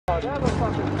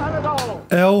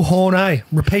El Hornet,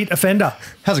 repeat offender.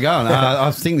 How's it going? I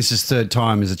think this is third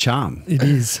time is a charm. It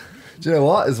is. Do you know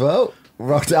what, as well?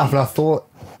 Rocked up and I thought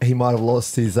he might have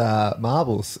lost his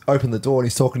marbles. Opened the door and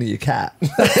he's talking to your cat.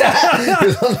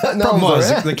 Problem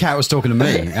was, the cat was talking to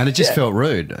me and it just felt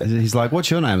rude. He's like, what's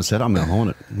your name? I said, I'm El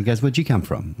Hornet. He goes, where'd you come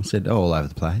from? I said, all over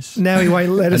the place. Now he won't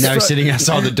let us. And now he's sitting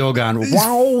outside the door going,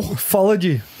 wow. Followed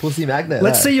you. Pussy magnet.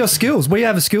 Let's see your skills. We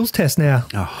have a skills test now.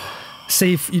 Oh.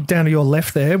 See if you, down to your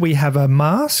left there, we have a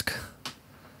mask.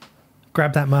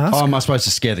 Grab that mask. Oh, am I supposed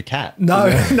to scare the cat? No,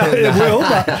 it will.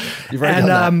 But, You've already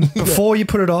done that. Before you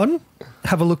put it on,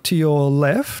 have a look to your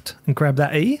left and grab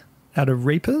that E out of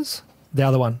Reapers. The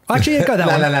other one. Actually, yeah, go that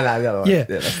one. No, the other one. Yeah.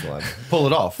 That's the one. Pull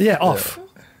it off. Yeah, off.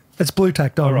 It's blue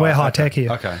tacked on. Right, We're high tech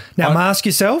here. Okay. Now mask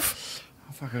yourself.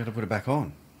 Oh, fuck, I got to put it back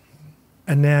on.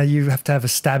 And now you have to have a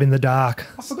stab in the dark.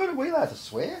 I forgot, are we allowed to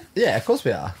swear? Yeah, of course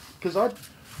we are. Because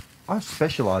I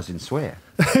specialise in swear.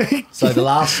 So the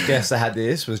last guest that had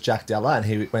this was Jack Della and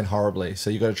he went horribly. So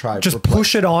you got to try. Just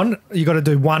push it on. You got to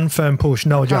do one firm push,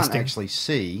 no I can't adjusting. actually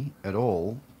see at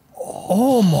all.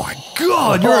 Oh my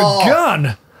God, you're a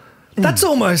gun. That's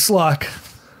almost like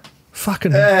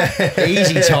fucking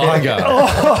Easy tiger.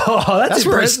 Oh, That's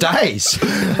where it impressive.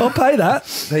 stays. I'll pay that.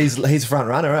 He's front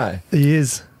runner, eh? He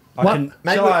is. Shall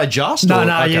I adjust? No,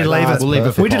 or- you okay, leave it. We'll leave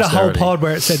it for We did a whole posterity. pod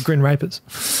where it said Grin Rapers.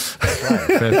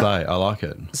 Fair play. I like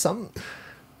it.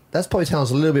 That's probably telling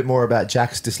us a little bit more about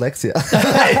Jack's dyslexia.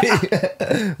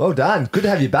 Well done. Good to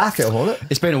have you back, El Hornet.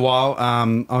 It's been a while.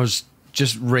 I was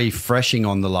just refreshing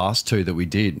on the last two that we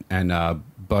did, and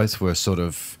both were sort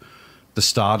of the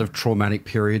start of traumatic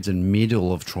periods and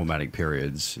middle of traumatic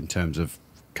periods in terms of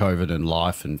COVID and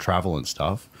life and travel and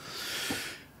stuff.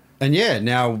 And yeah,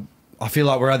 now I feel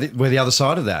like we're the other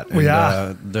side of that. We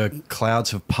are. The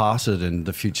clouds have parted and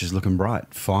the future's looking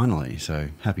bright, finally. So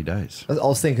happy days. I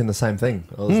was thinking the same thing.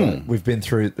 I was like, we've been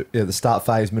through the start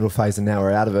phase, middle phase, and now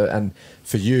we're out of it. And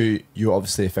for you, you're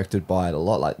obviously affected by it a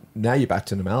lot. Like now you're back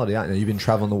to normality, aren't you? You've been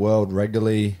traveling the world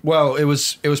regularly. Well, it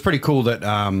was pretty cool that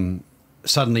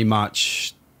suddenly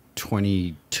March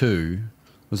 22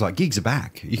 was like, gigs are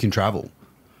back. You can travel.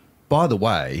 By the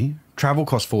way, travel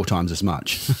costs 4 times as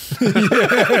much.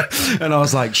 And I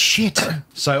was like, shit.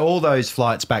 So all those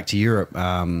flights back to Europe,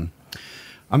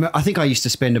 I think I used to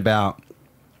spend I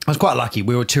was quite lucky.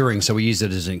 We were touring, so we used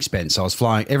it as an expense. So I was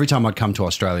flying, every time I'd come to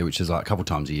Australia, which is like a couple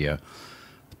times a year,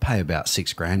 I'd pay about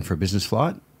 $6,000 for a business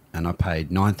flight. And I paid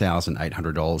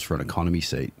 $9,800 for an economy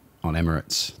seat on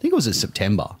Emirates. I think it was in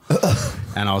September.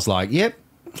 And I was like, yep.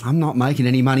 I'm not making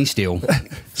any money still.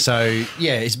 So,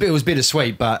 yeah, it was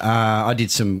bittersweet, but I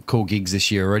did some cool gigs this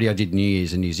year already. I did New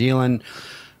Year's in New Zealand.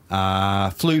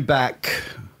 Flew back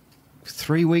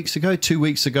 2 weeks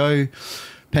ago.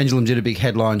 Pendulum did a big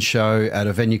headline show at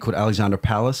a venue called Alexandra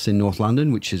Palace in North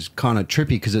London, which is kind of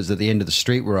trippy because it's at the end of the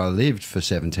street where I lived for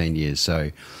 17 years.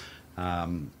 So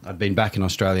I've been back in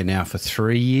Australia now for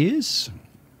 3 years,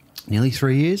 nearly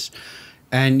 3 years.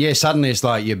 And yeah, suddenly it's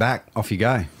like, you're back, off you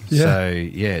go. Yeah. So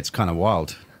yeah, it's kind of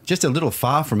wild. Just a little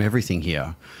far from everything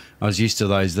here. I was used to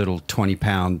those little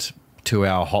 20-pound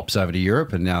 2-hour hops over to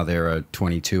Europe, and now they're a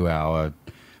 22-hour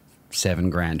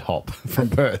 $7,000 hop from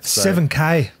Perth. So,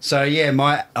 7K. So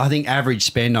yeah, I think average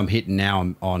spend I'm hitting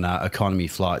now on economy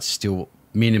flights still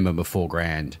minimum of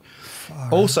 $4,000.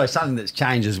 Also, something that's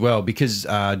changed as well, because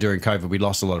during COVID we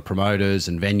lost a lot of promoters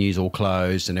and venues all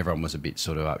closed and everyone was a bit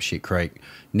sort of up shit creek.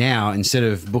 Now, instead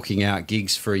of booking out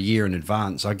gigs for a year in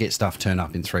advance, I get stuff turn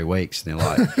up in 3 weeks and they're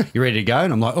like, you ready to go?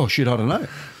 And I'm like, oh shit, I don't know.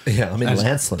 Yeah, I'm in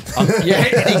Lanceland. Yeah,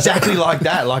 exactly like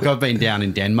that. Like I've been down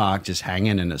in Denmark just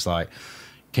hanging and it's like,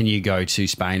 can you go to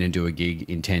Spain and do a gig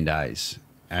in 10 days?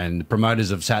 And the promoters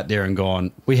have sat there and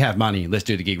gone, we have money, let's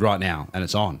do the gig right now. And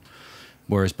it's on.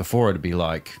 Whereas before it'd be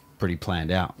like pretty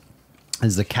planned out.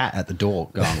 There's the cat at the door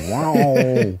going,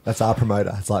 wow. That's our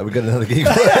promoter. It's like, we've got another gig.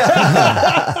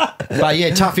 But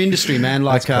yeah, tough industry, man.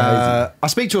 Like I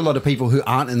speak to a lot of people who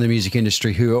aren't in the music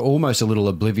industry who are almost a little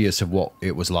oblivious of what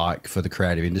it was like for the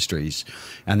creative industries.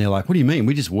 And they're like, what do you mean?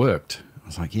 We just worked. I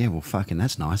was like, yeah, well, fucking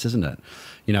that's nice, isn't it?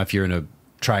 You know, if you're in a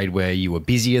trade where you were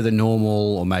busier than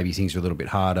normal, or maybe things were a little bit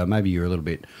harder, maybe you're a little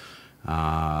bit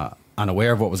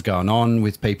unaware of what was going on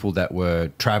with people that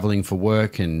were traveling for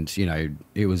work, and you know,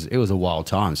 it was a wild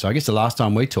time. So I guess the last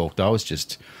time we talked, I was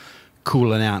just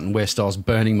cooling out in West. I was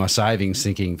burning my savings,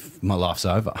 thinking my life's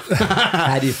over.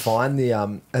 How do you find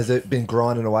has it been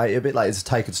grinding away a bit? Like, it's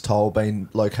taken its toll being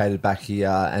located back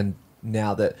here, and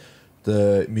now that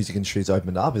the music industry's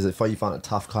opened up, you find it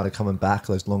tough kind of coming back,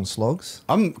 those long slogs?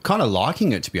 I'm kind of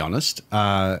liking it, to be honest.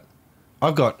 I've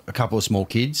got a couple of small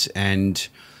kids, and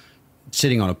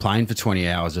sitting on a plane for 20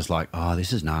 hours, just like, oh,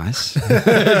 this is nice.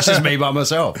 It's just me by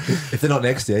myself. If they're not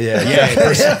next to you, yeah.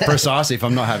 Yeah, precisely. If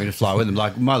I'm not having to fly with them.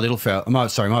 Like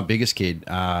my biggest kid,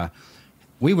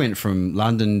 we went from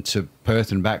London to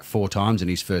Perth and back 4 times in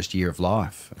his first year of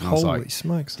life. And I was Holy like,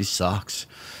 smokes. this sucks.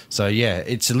 So, yeah,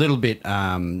 it's a little bit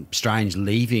strange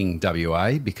leaving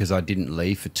WA because I didn't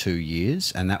leave for 2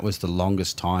 years, and that was the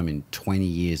longest time in 20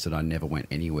 years that I never went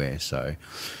anywhere. So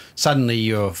suddenly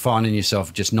you're finding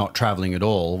yourself just not travelling at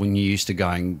all when you're used to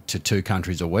going to 2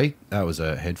 countries a week. That was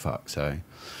a head fuck. So,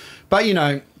 but, you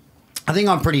know, I think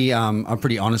I'm pretty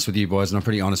honest with you boys, and I'm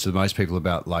pretty honest with most people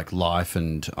about like life.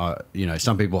 And you know,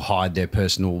 some people hide their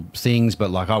personal things, but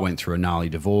like I went through a gnarly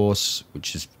divorce,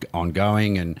 which is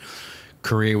ongoing, and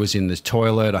career was in the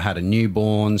toilet. I had a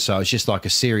newborn, so it's just like a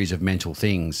series of mental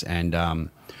things. And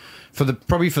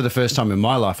probably for the first time in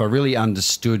my life, I really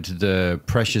understood the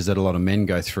pressures that a lot of men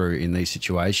go through in these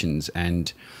situations,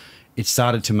 and it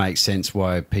started to make sense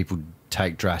why people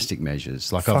take drastic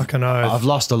measures. Like I've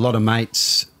lost a lot of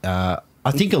mates.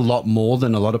 I think a lot more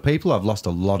than a lot of people. I've lost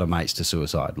a lot of mates to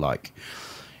suicide. Like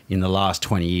in the last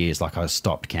 20 years, like I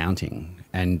stopped counting,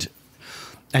 and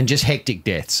just hectic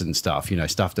deaths and stuff. You know,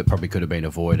 stuff that probably could have been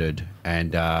avoided.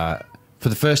 And for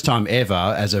the first time ever,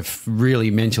 as a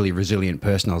really mentally resilient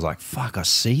person, I was like, "Fuck, I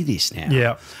see this now.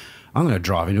 Yeah, I'm going to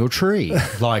drive into a tree."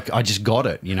 Like I just got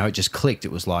it. You know, it just clicked.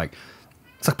 It was like.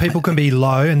 It's like people can be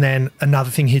low and then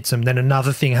another thing hits them, then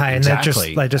another thing, hey, and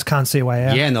exactly. they just can't see a way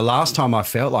out. Yeah, and the last time I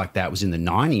felt like that was in the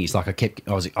 90s. Like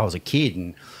I was a kid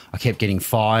and I kept getting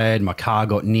fired. My car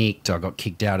got nicked. I got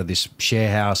kicked out of this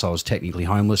share house. I was technically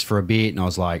homeless for a bit, and I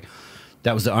was like,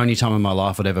 that was the only time in my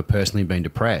life I'd ever personally been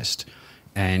depressed.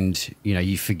 And, you know,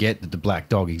 you forget that the black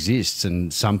dog exists,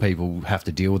 and some people have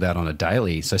to deal with that on a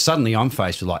daily. So suddenly I'm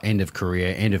faced with like end of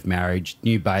career, end of marriage,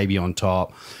 new baby on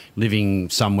top, living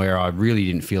somewhere I really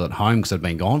didn't feel at home because I'd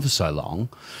been gone for so long.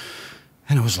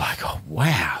 And I was like, oh,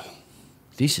 wow,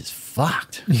 this is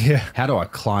fucked. Yeah. How do I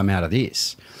climb out of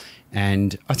this?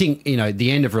 And I think, you know, the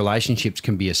end of relationships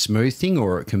can be a smooth thing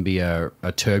or it can be a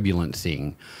turbulent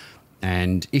thing.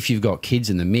 And if you've got kids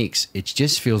in the mix, it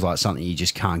just feels like something you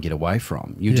just can't get away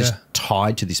from. You're just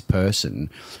tied to this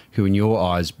person who in your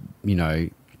eyes, you know,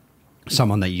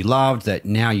 someone that you loved, that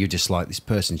now you're just like, this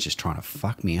person's just trying to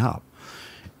fuck me up.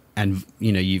 And,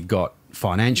 you know, you've got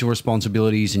financial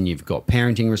responsibilities and you've got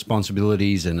parenting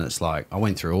responsibilities, and it's like, I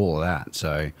went through all of that.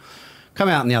 So come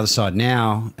out on the other side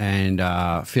now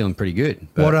and feeling pretty good.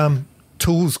 But what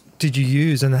tools did you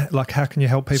use, and like how can you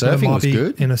help people that might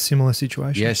be in a similar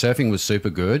situation? Yeah, surfing was super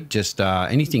good. Just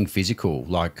anything physical.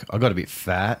 Like I got a bit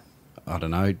fat, I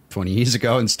don't know, 20 years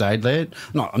ago and stayed there.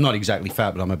 I'm not exactly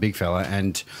fat, but I'm a big fella.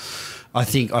 And I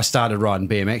think I started riding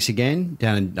BMX again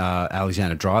down in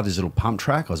Alexander Drive. There's a little pump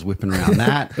track. I was whipping around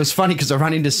that. It was funny because I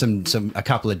ran into a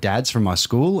couple of dads from my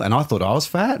school, and I thought I was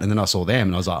fat, and then I saw them,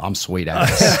 and I was like, I'm sweet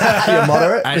ass. You're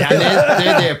moderate. And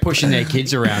they're there pushing their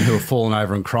kids around who are falling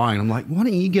over and crying. I'm like, why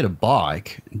don't you get a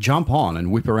bike, jump on,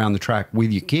 and whip around the track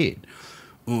with your kid?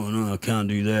 Oh, no, I can't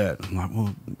do that. I'm like,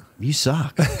 well, you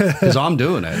suck because I'm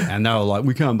doing it. And they were like,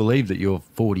 we can't believe that you're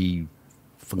 40,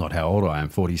 forgot how old I am,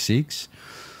 46.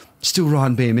 Still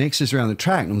riding BMXs around the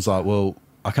track. And I was like, well,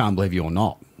 I can't believe you're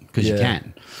not, because you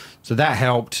can. So that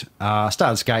helped. I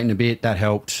started skating a bit. That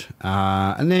helped.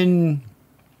 And then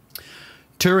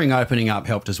touring opening up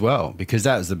helped as well, because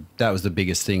that was the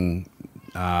biggest thing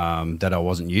that I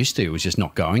wasn't used to, was just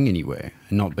not going anywhere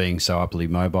and not being so upperly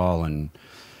mobile.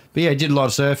 But yeah, did a lot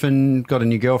of surfing, got a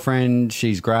new girlfriend.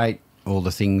 She's great. All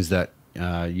the things that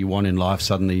you want in life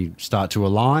suddenly start to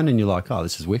align, and you're like, oh,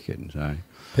 this is wicked. So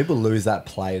people lose that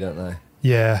play, don't they?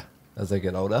 Yeah. As they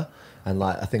get older. And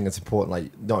like, I think it's important,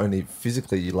 like not only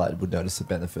physically you like would notice the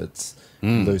benefits,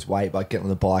 lose weight by getting on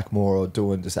the bike more or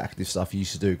doing just active stuff you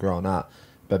used to do growing up,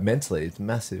 but mentally it's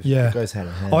massive. Yeah. It goes hand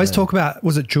in hand. I always talk about,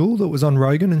 was it Jewel that was on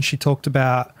Rogan, and she talked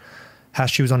about how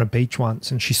she was on a beach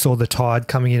once and she saw the tide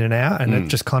coming in and out, and it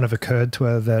just kind of occurred to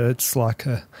her that it's like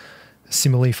a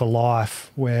simile for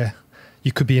life, where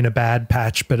you could be in a bad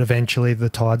patch, but eventually the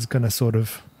tide's going to sort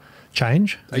of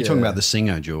change. Are you talking about the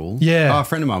singer, Jewel? Yeah. Oh, a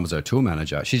friend of mine was her tour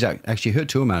manager. She's actually, her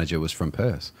tour manager was from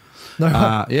Perth. No,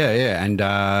 yeah. And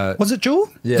was it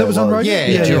Jewel? Yeah, that was on Rogan?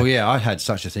 Yeah, Jewel. Yeah, I had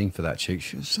such a thing for that chick.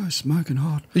 She was so smoking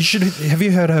hot. You should have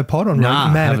you heard her pod on Nah,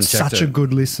 Rogan? Man, haven't it's checked such it. a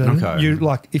good listen. Okay. You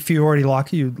like, if you already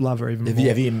like her, you'd love her even more.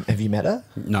 Have you met her?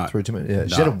 No. Through to me? Yeah.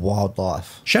 She No. had a wild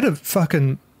life. She had a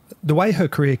fucking, the way her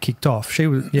career kicked off, she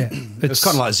was, It's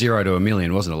kind of like 0 to a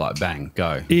million, wasn't it? Like bang,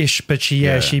 go. ish, but she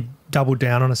doubled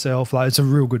down on herself. Like, it's a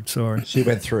real good story. She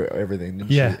went through everything,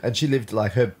 didn't Yeah. she? And she lived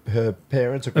like her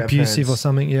parents or grandparents. Abusive or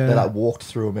something, yeah. They like walked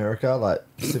through America, like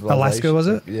civilization. Alaska, was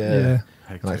it? Yeah.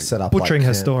 And, like set up Butchering like,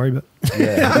 her story, but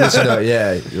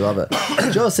yeah, you love it. Do you know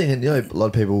what I was thinking? You know, a lot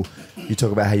of people, you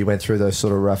talk about how you went through those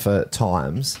sort of rougher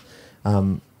times.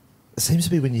 It seems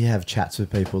to be when you have chats with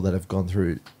people that have gone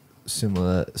through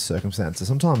similar circumstances,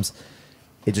 sometimes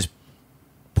it just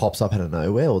pops up out of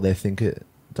nowhere, or they think it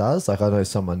does. Like, I know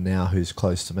someone now who's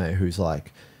close to me who's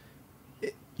like,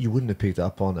 you wouldn't have picked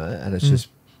up on it, and it's just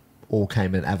all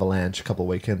came in avalanche a couple of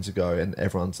weekends ago, and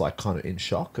everyone's like kind of in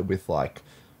shock with like,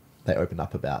 they opened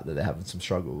up about that they're having some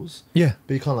struggles. yeah.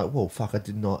 But you're kind of like, well, fuck, I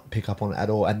did not pick up on it at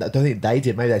all. And I don't think they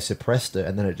did. Maybe they suppressed it,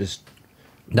 and then it just...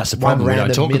 That's the problem. We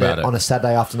don't talk about it. On a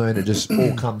Saturday afternoon, it just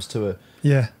all comes to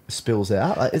spills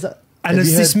out. Like, is that... And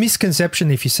it's this misconception,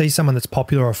 if you see someone that's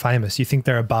popular or famous, you think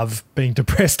they're above being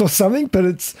depressed or something, but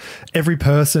it's every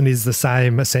person is the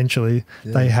same, essentially.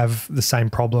 Yeah. They have the same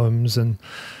problems. And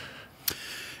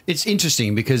it's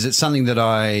interesting because it's something that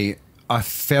I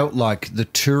felt like the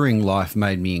touring life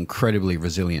made me incredibly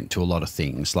resilient to a lot of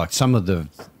things. Like some of the,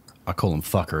 I call them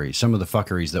fuckeries, some of the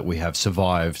fuckeries that we have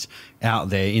survived out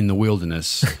there in the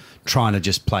wilderness trying to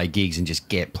just play gigs and just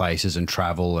get places and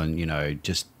travel and, you know,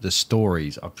 just the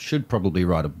stories. I should probably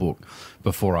write a book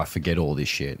before I forget all this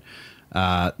shit.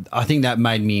 I think that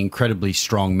made me incredibly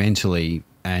strong mentally.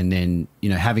 And then, you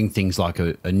know, having things like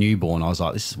a newborn, I was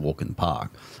like, this is a walk in the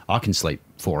park. I can sleep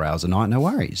 4 hours a night, no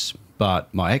worries.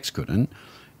 But my ex couldn't,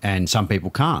 and some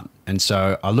people can't. And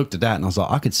so I looked at that and I was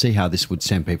like, I could see how this would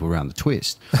send people around the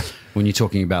twist. When you're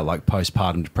talking about like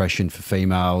postpartum depression for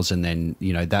females, and then,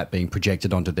 you know, that being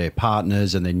projected onto their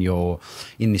partners, and then you're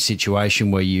in this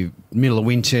situation where you, middle of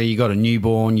winter, you got a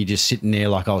newborn, you're just sitting there,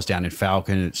 like I was down in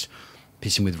Falcon, it's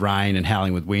pissing with rain and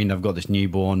howling with wind. I've got this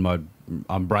newborn,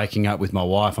 I'm breaking up with my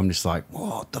wife. I'm just like,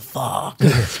 what the fuck?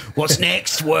 What's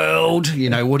next, world? You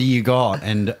know, what do you got?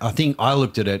 And I think I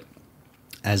looked at it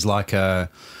as like a,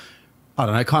 I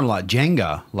don't know, kind of like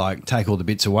Jenga, like take all the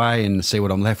bits away and see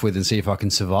what I'm left with and see if I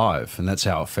can survive. And that's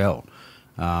how it felt.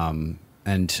 And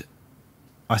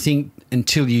I think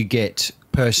until you get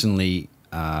personally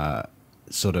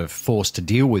sort of forced to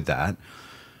deal with that,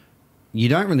 you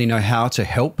don't really know how to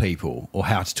help people or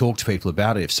how to talk to people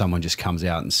about it if someone just comes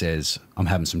out and says, I'm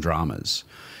having some dramas.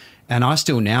 And I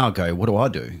still now go, what do I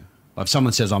do? If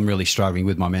someone says I'm really struggling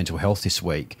with my mental health this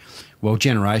week, well,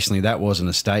 generationally, that wasn't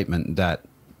a statement that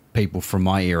people from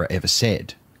my era ever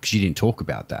said, because you didn't talk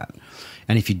about that.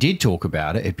 And if you did talk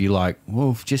about it, it'd be like,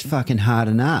 well, just fucking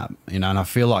harden up. You know, and I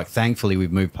feel like thankfully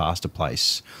we've moved past a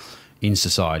place in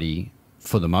society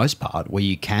for the most part where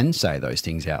you can say those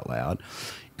things out loud.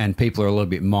 And people are a little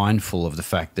bit mindful of the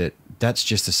fact that that's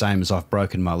just the same as I've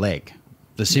broken my leg.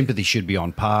 The sympathy should be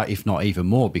on par, if not even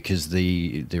more, because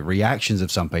the reactions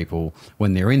of some people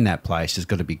when they're in that place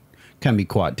can be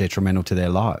quite detrimental to their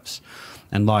lives.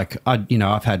 And like,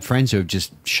 I've had friends who have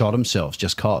just shot themselves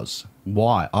just cause.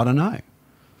 Why? I don't know.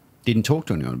 Didn't talk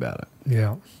to anyone about it.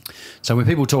 yeah. So when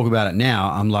people talk about it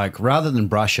now, I'm like, rather than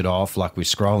brush it off like we're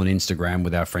scrolling Instagram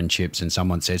with our friendships and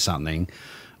someone says something,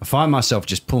 I find myself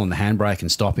just pulling the handbrake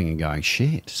and stopping and going,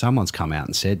 shit, someone's come out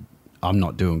and said I'm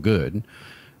not doing good.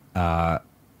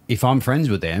 If I'm friends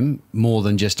with them more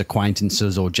than just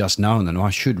acquaintances or just knowing them, I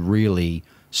should really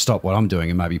stop what I'm doing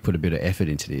and maybe put a bit of effort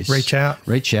into this. Reach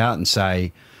out and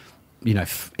say, you know,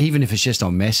 even if it's just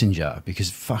on Messenger,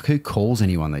 because fuck, who calls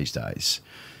anyone these days?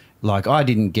 Like I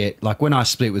didn't get, like when I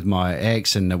split with my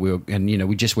ex and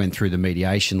we just went through the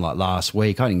mediation like last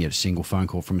week, I didn't get a single phone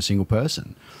call from a single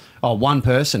person. Oh, one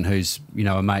person who's, you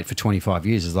know, a mate for 25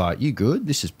 years is like, you good?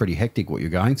 This is pretty hectic what you're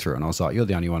going through. And I was like, you're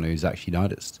the only one who's actually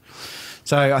noticed.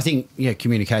 So I think, yeah,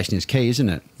 communication is key, isn't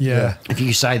it? Yeah. If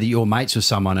you say that you're mates with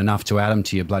someone enough to add them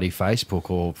to your bloody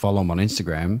Facebook or follow them on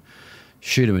Instagram,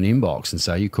 shoot them an inbox and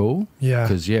say, you cool? Yeah.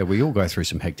 Because, yeah, we all go through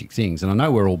some hectic things. And I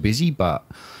know we're all busy, but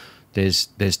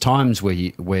there's times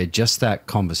where just that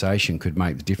conversation could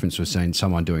make the difference between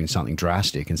someone doing something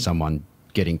drastic and someone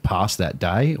getting past that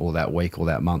day or that week or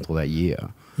that month or that year.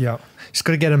 Yeah. Just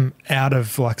got to get them out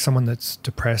of like someone that's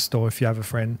depressed, or if you have a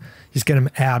friend, just get them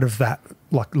out of that,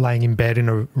 like laying in bed in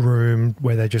a room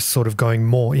where they're just sort of going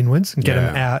more inwards, and get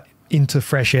them out into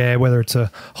fresh air, whether it's a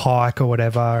hike or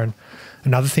whatever. And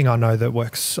another thing I know that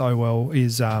works so well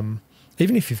is even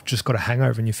if you've just got a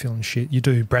hangover and you're feeling shit, you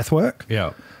do breath work.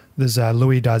 Yeah. There's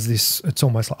Louis does this, it's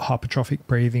almost like hypertrophic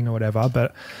breathing or whatever,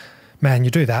 but man,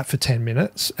 you do that for 10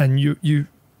 minutes and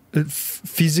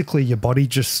physically your body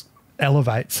just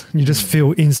elevates. You just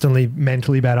feel instantly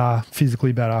mentally better,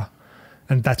 physically better.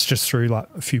 And that's just through like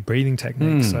a few breathing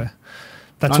techniques. So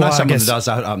That's I know why I someone guess that does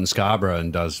that up in Scarborough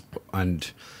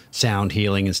and sound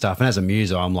healing and stuff. And as a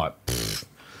muser, I'm like, pfft,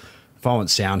 if I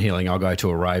want sound healing, I'll go to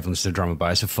a rave and listen to drum and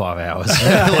bass for 5 hours.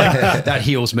 Like, that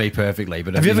heals me perfectly.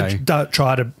 But have you ever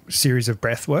tried a series of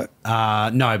breath work?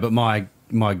 No, but my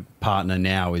partner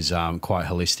now is quite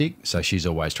holistic, so she's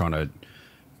always trying to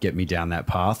get me down that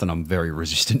path, and I'm very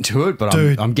resistant to it. But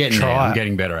Dude, I'm getting there. I'm it.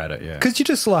 getting better at it. Yeah, Because you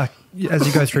just like, as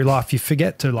you go through life, you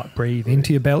forget to like breathe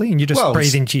into your belly, and you just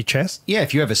breathe into your chest. yeah.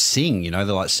 If you ever sing, they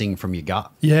like sing from your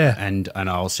gut. Yeah. and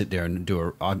I'll sit there and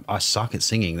do I suck at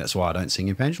singing. That's why I don't sing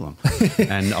in Pendulum.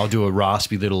 And I'll do a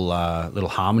raspy little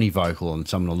harmony vocal, and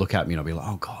someone will look at me and I'll be like,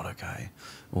 oh God, okay.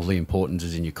 All the importance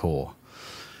is in your core.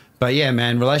 But yeah,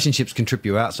 man, relationships can trip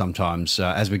you out sometimes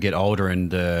as we get older,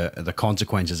 and the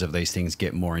consequences of these things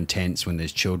get more intense when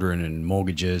there's children and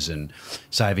mortgages and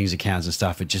savings accounts and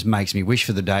stuff. It just makes me wish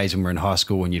for the days when we're in high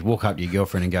school and you'd walk up to your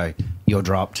girlfriend and go, "You're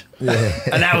dropped," and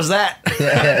that was that.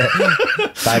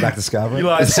 Stay back to Scarborough. You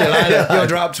like, see you later. You're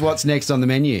dropped. What's next on the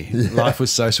menu? Life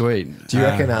was so sweet. Do you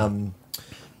reckon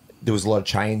there was a lot of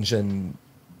change and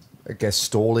I guess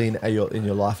stalling in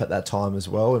your life at that time as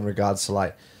well, in regards to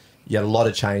like, you had a lot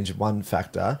of change, one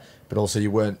factor, but also it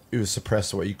was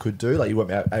suppressed to what you could do. Like you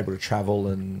weren't able to travel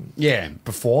and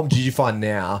perform. Did you find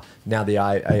now that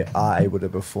you are able to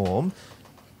perform,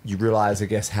 you realise, I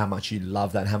guess, how much you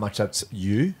love that and how much that's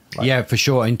you? Like, yeah, for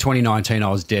sure. In 2019, I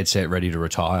was dead set ready to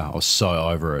retire. I was so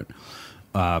over it.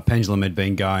 Pendulum had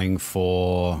been going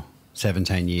for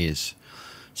 17 years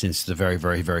since the very,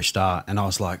 very, very start. And I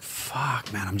was like,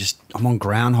 fuck, man, I'm on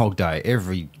Groundhog Day.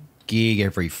 Every gig,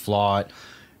 every flight,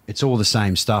 it's all the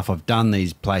same stuff. I've done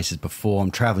these places before. I'm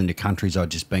traveling to countries I'd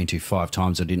just been to 5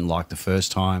 times I didn't like the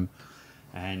first time.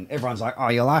 And everyone's like, oh,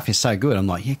 your life is so good. I'm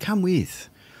like, yeah, come with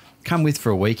for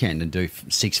a weekend and do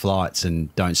 6 flights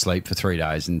and don't sleep for 3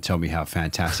 days and tell me how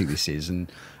fantastic this is.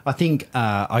 And I think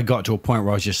I got to a point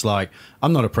where I was just like,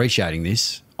 I'm not appreciating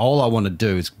this. All I want to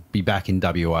do is be back in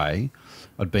WA.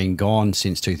 I'd been gone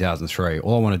since 2003.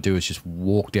 All I want to do is just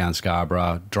walk down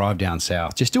Scarborough, drive down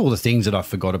south, just do all the things that I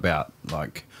forgot about,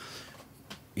 like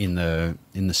in the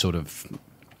sort of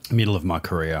middle of my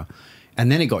career.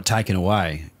 And then it got taken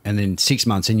away. And then 6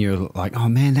 months in, you're like, oh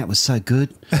man, that was so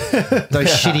good. Those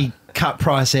shitty cut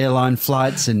price airline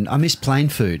flights, and I miss plane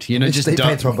food. Just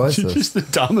the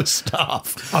dumbest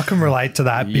stuff. I can relate to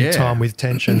that big time with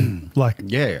tension. Like,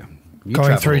 yeah.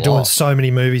 Going through doing so many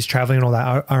movies, traveling and all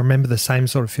that, I remember the same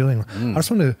sort of feeling. I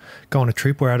just want to go on a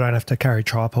trip where I don't have to carry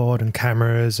tripod and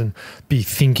cameras and be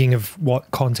thinking of what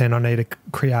content I need to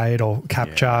create or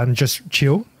capture and just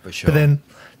chill. For sure. But then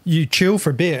you chill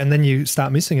for a bit and then you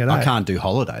start missing it. I can't do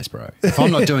holidays, bro. If I'm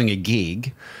not doing a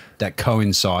gig that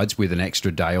coincides with an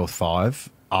extra day or 5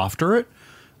 after it,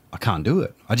 I can't do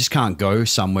it. I just can't go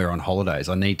somewhere on holidays.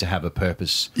 I need to have a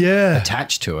purpose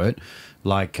attached to it.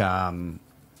 Like,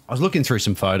 I was looking through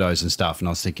some photos and stuff, and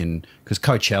I was thinking, because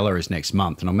Coachella is next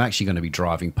month, and I'm actually going to be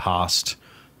driving past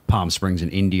Palm Springs and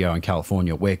Indio and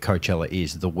California, where Coachella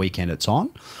is, the weekend it's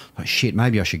on. Like, shit,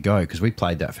 maybe I should go, because we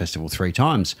played that festival 3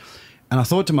 times. And I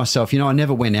thought to myself, I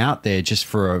never went out there just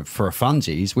for a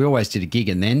funsies. We always did a gig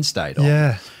and then stayed on.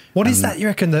 Yeah. What is that, you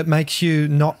reckon, that makes you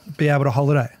not be able to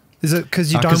holiday? Is it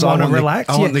because you don't want to relax?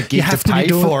 I want the gig to pay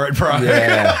for it, bro.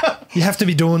 Yeah. You have to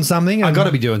be doing something. I've got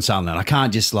to be doing something. I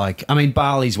can't just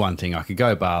Bali's one thing. I could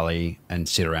go Bali and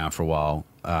sit around for a while.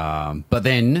 But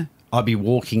then I'd be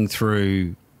walking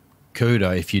through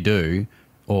Kuta, if you do,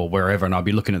 or wherever, and I'd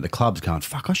be looking at the clubs going,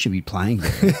 fuck, I should be playing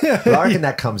there. But I reckon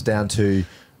that comes down to,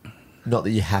 not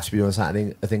that you have to be doing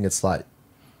something. I think it's like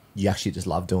you actually just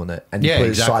love doing it. And you put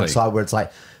it side to side where it's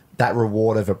like, that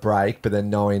reward of a break, but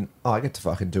then knowing, oh, I get to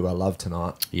fucking do what I love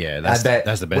tonight. Yeah, that's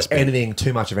the best bit.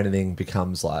 Too much of anything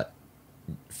becomes like,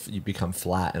 you become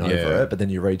flat and over it, but then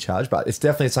you recharge. But it's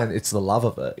definitely saying it's the love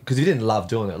of it. Because if you didn't love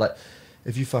doing it, like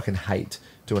if you fucking hate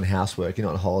doing housework, you're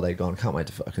not on holiday going, can't wait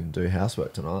to fucking do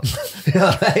housework tonight. You know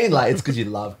what I mean? Like, it's because you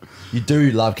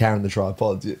do love carrying the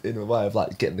tripods in a way of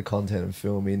like getting the content and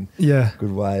filming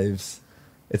good waves.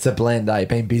 It's a blend,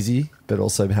 being busy, but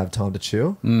also have time to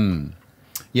chill.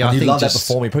 Yeah, I think love that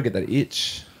performing, you probably get that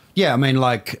itch. Yeah, I mean,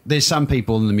 like, there's some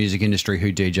people in the music industry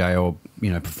who DJ or,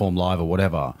 perform live or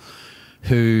whatever,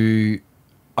 who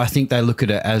I think they look at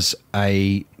it as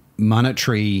a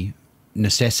monetary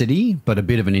necessity, but a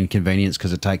bit of an inconvenience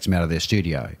because it takes them out of their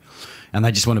studio. And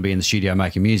they just want to be in the studio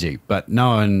making music. But no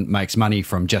one makes money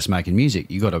from just making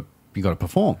music. You got to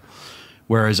perform.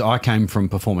 Whereas I came from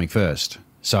performing first.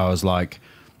 So I was like,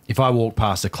 if I walk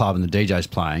past a club and the DJ's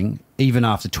playing, even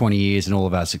after 20 years and all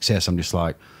of our success, I'm just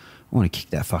like, I want to kick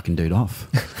that fucking dude off.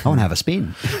 I want to have a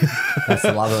spin. That's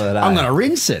the love of it. I'm going to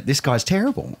rinse it. This guy's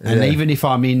terrible. And even if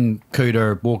I'm in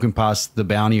Cooter walking past the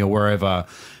Bounty or wherever,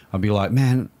 I'll be like,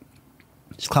 man,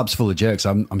 this club's full of jerks.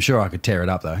 I'm sure I could tear it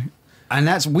up though. And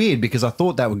that's weird because I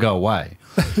thought that would go away.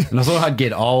 And I thought I'd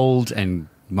get old and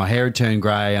my hair would turn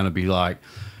grey and I'd be like,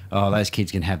 oh, those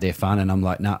kids can have their fun. And I'm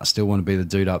like, nah, I still want to be the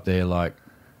dude up there like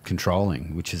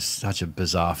controlling, which is such a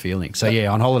bizarre feeling. So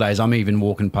yeah, on holidays I'm even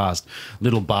walking past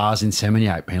little bars in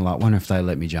Seminyak being like, wonder if they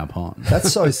let me jump on.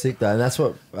 That's so sick though, and that's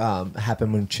what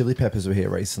happened when Chili Peppers were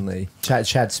here recently.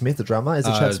 Chad Smith, the drummer, is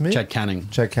it Chad Smith? Chad Canning.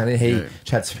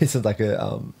 Chad Smith is like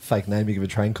a fake name you give a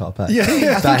train cop. Eh?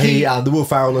 Yeah. But the Will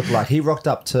Ferrell looked like he rocked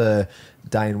up to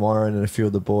Dane Warren and a few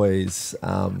of the boys.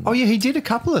 Oh yeah, he did a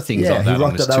couple of things like that. He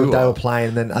rocked on up. tour. They were playing,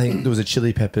 and then I think there was a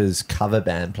Chili Peppers cover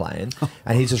band playing,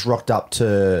 and he just rocked up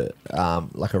to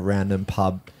like a random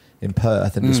pub in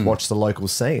Perth and just watched the local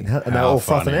scene, and they were all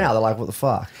frothing out. They're like, "What the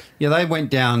fuck?" Yeah, they went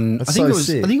down. That's I think so it was.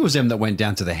 sick. I think it was them that went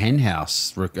down to the Hen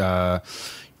House. Remember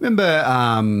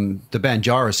the band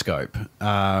Gyroscope?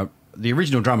 The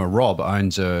original drummer Rob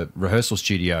owns a rehearsal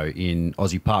studio in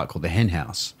Aussie Park called the Hen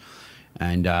House,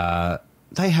 and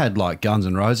they had like Guns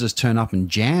N' Roses turn up and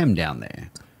jam down there.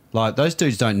 Like those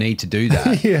dudes don't need to do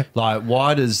that. Yeah. Like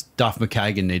why does Duff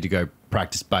McKagan need to go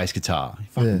practice bass guitar? He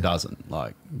fucking doesn't.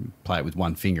 Like play it with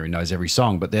one finger. He knows every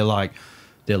song. But they're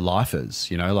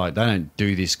lifers. You know, like they don't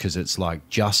do this because it's like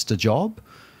just a job.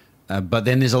 But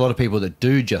then there's a lot of people that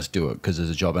do just do it because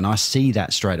it's a job, and I see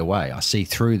that straight away. I see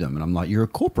through them, and I'm like, you're a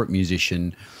corporate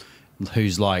musician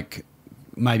who's like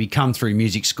maybe come through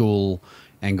music school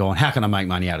and gone, how can I make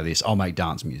money out of this? I'll make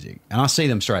dance music. And I see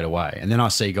them straight away. And then I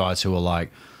see guys who are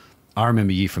like, I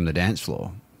remember you from the dance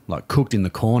floor, like cooked in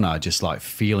the corner, just like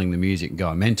feeling the music and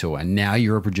going mental. And now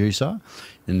you're a producer,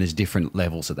 and there's different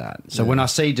levels of that. So when I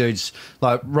see dudes,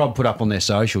 like Rob put up on their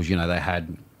socials, you know, they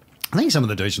had, I think some of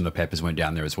the dudes from the Peppers went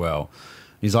down there as well.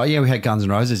 He's like, yeah, we had Guns N'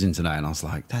 Roses in today. And I was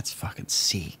like, that's fucking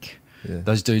sick. Yeah.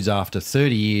 Those dudes after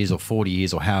 30 years or 40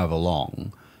 years or however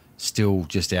long, still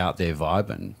just out there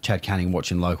vibing. Chad Canning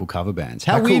watching local cover bands.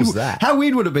 How weird is that? How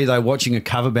weird would it be though watching a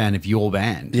cover band of your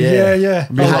band? Yeah.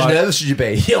 How nervous should you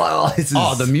be? You're like, oh, this is,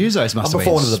 the musos must have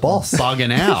been the boss.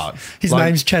 bugging out. His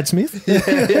name's Chad Smith.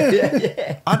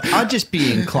 Yeah. I'd just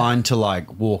be inclined to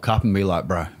like walk up and be like,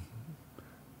 bro,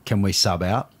 can we sub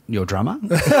out your drummer?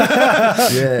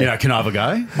 Yeah. You know, can I have a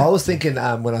go? I was thinking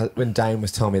when Dane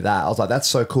was telling me that, I was like, that's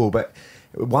so cool. But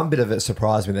one bit of it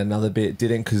surprised me, and another bit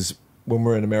didn't, because when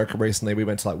we were in America recently, we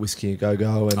went to like Whiskey A Go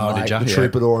Go and like the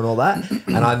Troubadour and all that,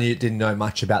 and I didn't know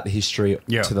much about the history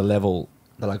to the level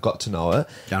that I got to know it.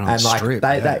 Down on and the like strip,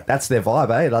 that's their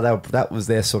vibe, eh? Like that was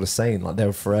their sort of scene. Like they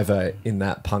were forever in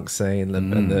that punk scene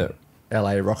and the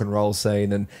LA rock and roll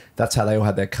scene, and that's how they all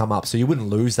had their come up. So you wouldn't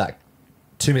lose that.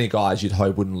 Too many guys you'd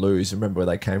hope wouldn't lose. Remember where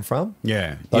they came from?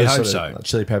 Yeah, those you'd hope sort so. of, like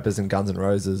Chili Peppers and Guns N'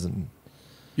 Roses, and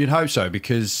you'd hope so,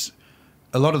 because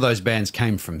a lot of those bands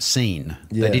came from scene.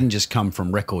 Yeah. They didn't just come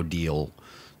from record deal.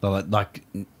 Like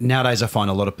nowadays I find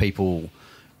a lot of people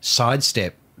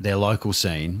sidestep their local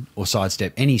scene or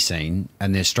sidestep any scene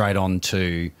and they're straight on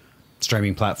to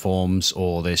streaming platforms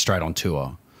or they're straight on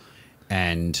tour.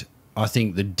 And I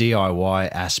think the DIY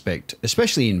aspect,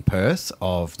 especially in Perth,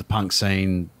 of the punk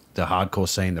scene, the hardcore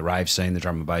scene, the rave scene, the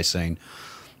drum and bass scene,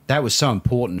 that was so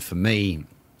important for me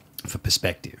for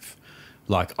perspective.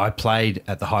 Like I played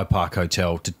at the Hyde Park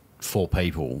Hotel to 4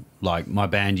 people. Like my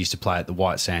band used to play at the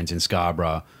White Sands in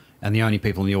Scarborough, and the only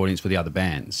people in the audience were the other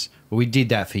bands. But we did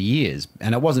that for years,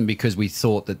 and it wasn't because we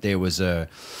thought that there was a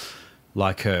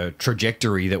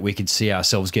trajectory that we could see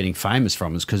ourselves getting famous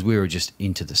from. It's because we were just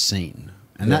into the scene,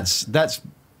 and that's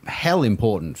hell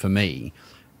important for me,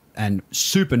 and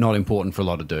super not important for a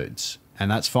lot of dudes.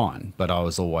 And that's fine, but I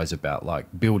was always about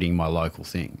like building my local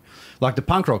thing. Like the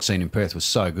punk rock scene in Perth was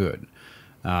so good.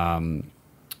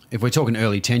 If we're talking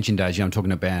early Tension days, I'm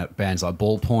talking about bands like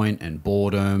Ballpoint and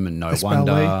Boredom and No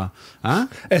Wonder. Huh?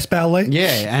 S-Bally.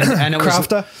 Yeah, and it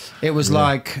Crafter. It was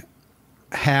like,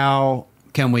 how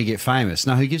can we get famous?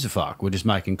 No, who gives a fuck? We're just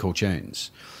making cool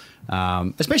tunes.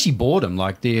 Especially Boredom,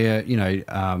 like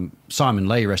Simon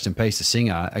Lee, rest in peace, the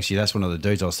singer. Actually, that's one of the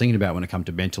dudes I was thinking about when it comes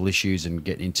to mental issues and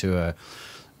getting into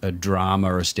a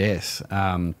drama or a death.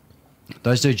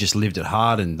 Those dudes just lived it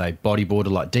hard and they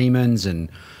bodyboarded like demons, and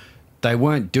they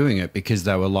weren't doing it because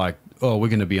they were like, oh, we're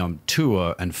going to be on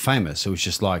tour and famous. It was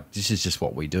just like, this is just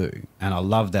what we do. And I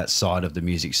love that side of the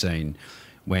music scene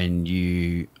when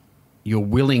you're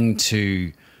willing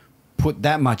to put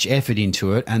that much effort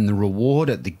into it, and the reward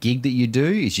at the gig that you do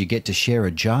is you get to share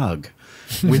a jug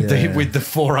with the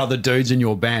 4 other dudes in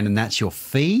your band, and that's your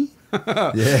fee.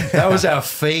 Yeah. That was our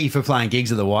fee for playing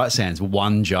gigs at the White Sands,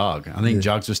 one jug. I think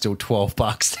jugs were still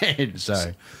 $12 then.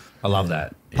 So I love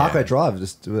that. Parkway Drive,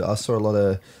 I saw a lot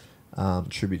of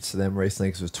tributes to them recently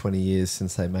because it was 20 years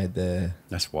since they made their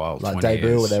That's wild. like 20 debut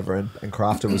or years. whatever, and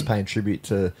Crafter was paying tribute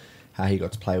to how he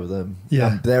got to play with them.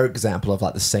 Yeah. Their example of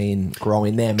like the scene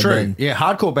growing them. True. And then, Yeah,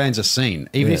 hardcore bands are seen.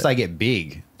 Even if Yeah. they get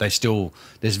big, they still,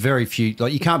 there's very few,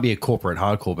 like you can't be a corporate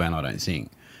hardcore band, I don't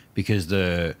think, because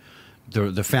the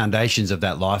foundations of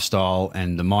that lifestyle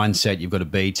and the mindset you've got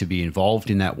to be involved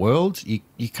in that world,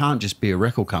 you can't just be a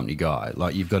record company guy.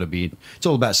 Like you've got to be, it's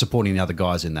all about supporting the other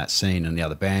guys in that scene and the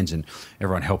other bands and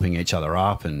everyone helping each other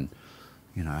up. And,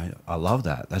 you know, I love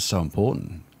that. That's so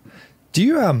important. Do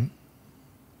you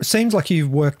it seems like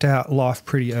you've worked out life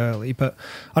pretty early, but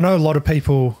I know a lot of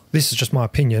people, this is just my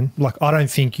opinion, like I don't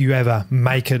think you ever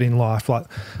make it in life. Like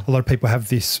a lot of people have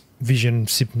this vision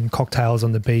sipping cocktails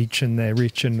on the beach and they're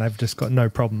rich and they've just got no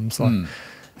problems. Like, and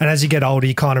as you get older,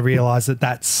 you kind of realize that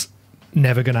that's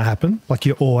never going to happen. Like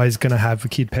you're always going to have a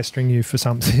kid pestering you for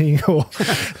something or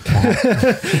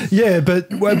yeah,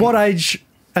 but at what age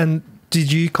and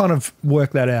did you kind of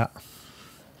work that out?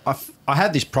 I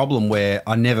had this problem where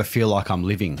I never feel like I'm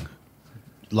living.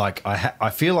 Like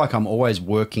I feel like I'm always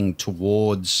working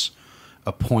towards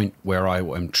a point where I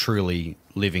am truly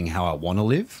living how I want to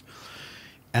live.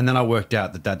 And then I worked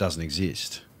out that doesn't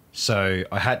exist. So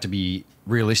I had to be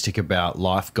realistic about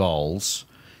life goals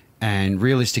and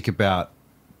realistic about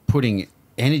putting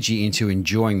energy into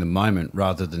enjoying the moment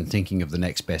rather than thinking of the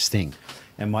next best thing.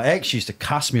 And my ex used to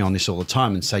cuss me on this all the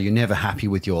time and say, you're never happy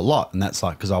with your lot. And that's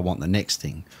like, because I want the next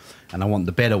thing and I want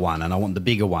the better one and I want the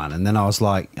bigger one. And then I was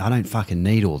like, I don't fucking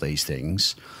need all these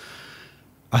things.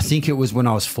 I think it was when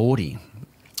I was 40.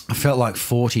 I felt like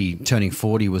turning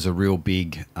 40 was a real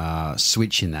big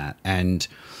switch in that. And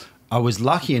I was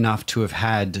lucky enough to have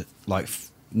had like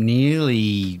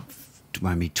nearly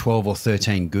maybe 12 or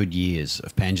 13 good years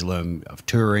of Pendulum, of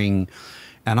touring.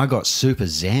 And I got super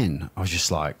zen. I was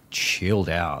just like chilled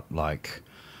out, like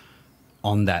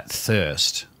on that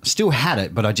thirst. Still had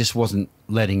it, but I just wasn't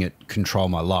letting it control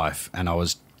my life. And I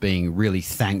was being really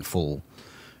thankful.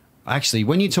 Actually,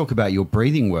 when you talk about your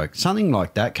breathing work, something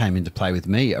like that came into play with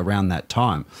me around that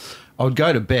time. I would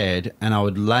go to bed and I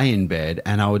would lay in bed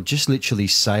and I would just literally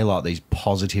say like these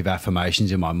positive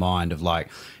affirmations in my mind of like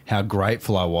how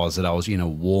grateful I was that I was in a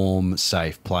warm,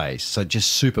 safe place. So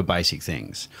just super basic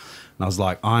things. And I was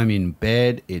like, I'm in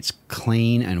bed, it's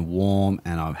clean and warm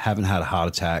and I haven't had a heart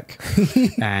attack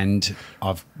and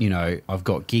I've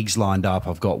got gigs lined up,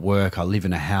 I've got work, I live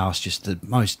in a house, just the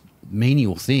most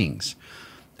menial things.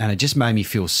 And it just made me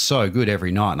feel so good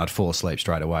every night and I'd fall asleep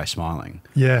straight away smiling.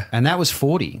 Yeah. And that was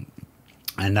 40.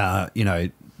 And,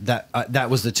 that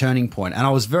was the turning point. And I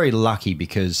was very lucky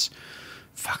because,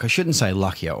 I shouldn't say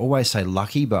lucky. I always say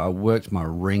lucky, but I worked my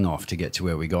ring off to get to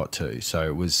where we got to. So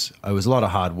it was a lot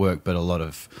of hard work, but a lot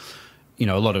of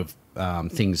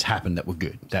things happened that were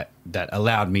good, that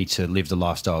allowed me to live the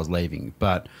lifestyle I was leaving.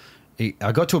 But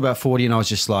I got to about 40 and I was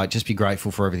just like, just be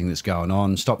grateful for everything that's going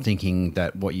on. Stop thinking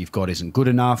that what you've got isn't good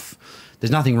enough.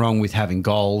 There's nothing wrong with having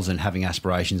goals and having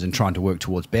aspirations and trying to work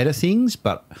towards better things,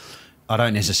 but I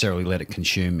don't necessarily let it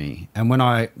consume me. And when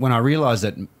I realized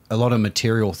that a lot of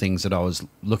material things that I was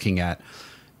looking at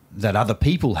that other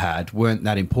people had weren't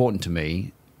that important to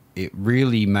me, it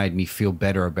really made me feel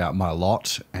better about my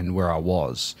lot and where I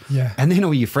was. Yeah. And then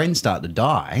all your friends start to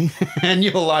die and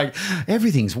you're like,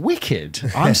 everything's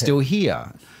wicked. I'm still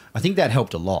here. I think that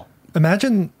helped a lot.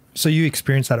 Imagine, so you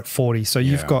experienced that at 40. So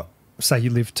you've Yeah. got, say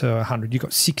you live to 100, you've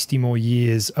got 60 more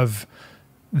years of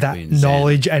that Being zen.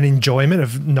 knowledge and enjoyment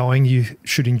of knowing you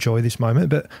should enjoy this moment.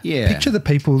 But Yeah. picture the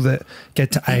people that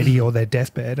get to 80 or their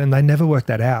deathbed and they never work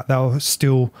that out. They were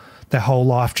still their whole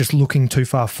life just looking too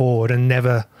far forward and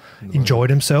never enjoyed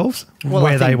themselves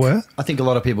where they were. I think a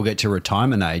lot of people get to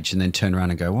retirement age and then turn around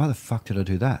and go, why the fuck did I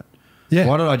do that? Yeah.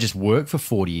 Why did I just work for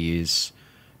 40 years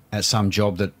at some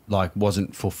job that like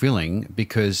wasn't fulfilling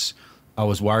because I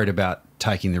was worried about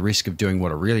taking the risk of doing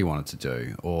what I really wanted to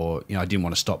do, or I didn't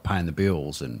want to stop paying the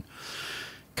bills. And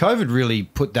COVID really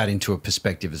put that into a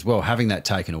perspective as well, having that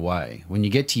taken away. When you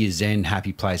get to your zen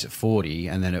happy place at 40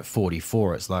 and then at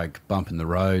 44 it's like bump in the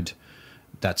road,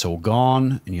 that's all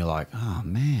gone and you're like, oh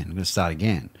man, I'm going to start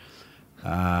again.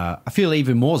 I feel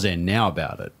even more zen now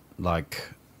about it.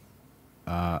 Like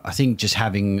I think just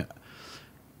having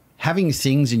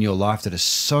things in your life that are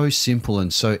so simple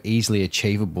and so easily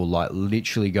achievable, like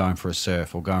literally going for a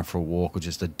surf or going for a walk or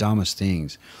just the dumbest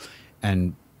things,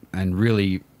 and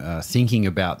really thinking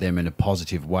about them in a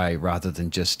positive way rather than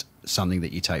just something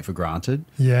that you take for granted.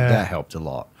 Yeah. That helped a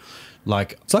lot.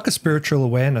 Like, It's like a spiritual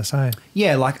awareness, eh?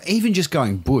 yeah, like even just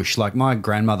going bush. Like my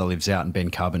grandmother lives out in Ben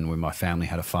Cubban where my family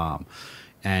had a farm,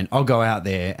 and I'll go out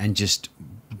there and just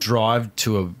drive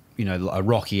to a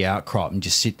rocky outcrop and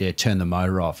just sit there, turn the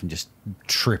motor off, and just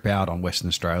trip out on Western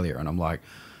Australia. And I'm like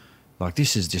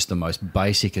this is just the most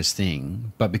basicest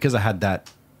thing. But because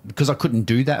I couldn't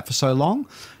do that for so long,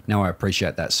 now I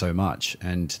appreciate that so much.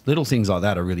 And little things like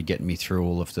that are really getting me through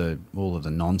all of the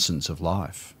nonsense of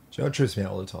life. Do you know what trips me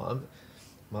out all the time?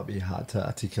 Might be hard to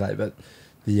articulate, but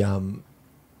I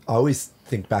always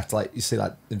think back to, like, you see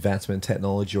like advancement in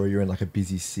technology, or you're in like a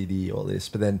busy city or this,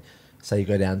 but then say you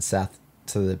go down south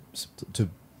to the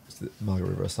Margaret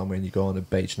River or somewhere, and you go on a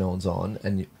beach no one's on,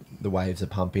 and the waves are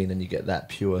pumping, and you get that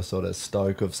pure sort of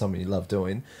stoke of something you love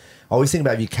doing. I always think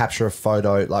about if you capture a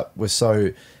photo, like we're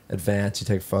so advanced, you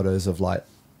take photos of like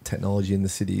technology in the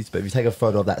cities, but if you take a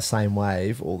photo of that same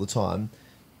wave all the time,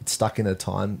 it's stuck in a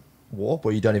time warp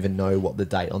where you don't even know what the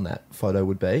date on that photo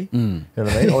would be. You know what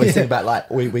I mean? Always think about, like,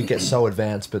 we get so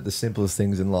advanced, but the simplest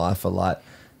things in life are like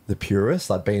the purest,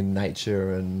 like being in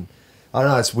nature. And I don't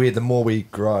know, it's weird. The more we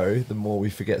grow, the more we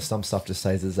forget some stuff just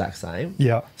stays the exact same.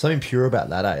 Yeah. Something pure about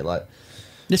that, eh? Like,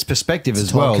 This perspective it's as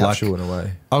a time well. capsule Like, in a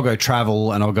way. I'll go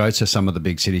travel and I'll go to some of the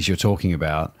big cities you're talking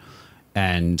about,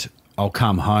 and I'll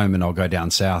come home and I'll go down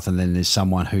south, and then there's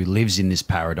someone who lives in this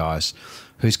paradise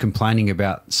who's complaining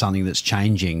about something that's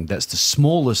changing, that's the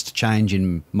smallest change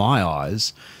in my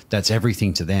eyes, that's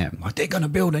everything to them. Like, they're going to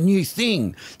build a new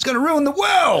thing. It's going to ruin the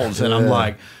world. And I'm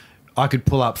like, I could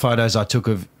pull up photos I took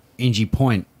of Ingy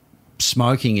Point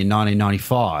smoking in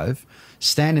 1995,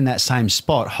 stand in that same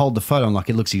spot, hold the photo, and like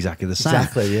it looks exactly the same.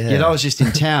 Exactly, yeah. Yet I was just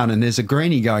in town and there's a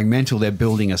greenie going mental, they're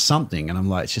building us something. And I'm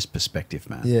like, it's just perspective,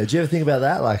 man. Yeah. Do you ever think about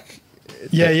that? Like,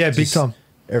 Yeah, big time.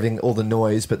 Everything, all the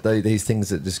noise, but these things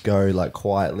that just go like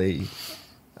quietly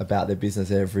about their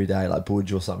business every day, like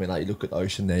Budge or something. Like, you look at the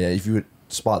ocean there. Yeah, if you would,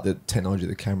 despite the technology of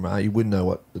the camera, you wouldn't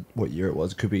know what year it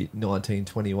was. It could be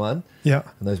 1921. Yeah.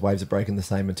 And those waves are breaking the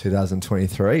same in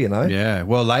 2023, you know? Yeah.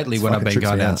 Well, lately It's when I've fucking been trips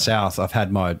going me down out. south, I've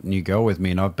had my new girl with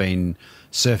me and I've been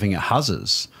surfing at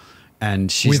Huzzers. And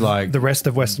she's With like... the rest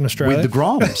of Western Australia. With the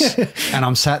Groms. And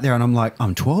I'm sat there and I'm like,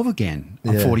 I'm 12 again.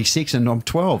 I'm Yeah. 46 and I'm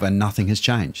 12 and nothing has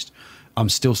changed. I'm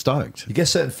still stoked. You get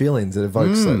certain feelings that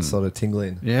evokes that sort of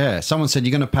tingling. Yeah. Someone said,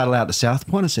 you're going to paddle out to South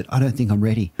Point? I said, I don't think I'm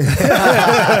ready.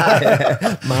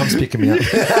 Mom's picking me up.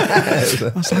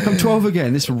 I was like, I'm 12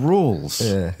 again. This rules.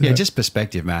 Yeah. Just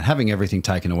perspective, man. Having everything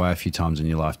taken away a few times in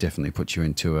your life definitely puts you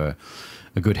into a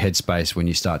good headspace when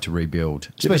you start to rebuild,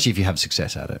 especially if you have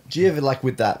success at it. Do you ever, like,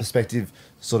 with that perspective,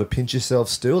 sort of pinch yourself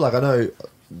still? Like, I know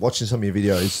watching some of your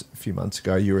videos a few months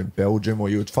ago, you were in Belgium or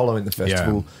you were following the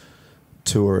festival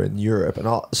tour in Europe, and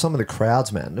some of the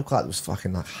crowds, man, looked like it was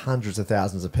fucking like hundreds of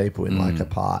thousands of people in like a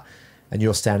part, and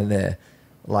you're standing there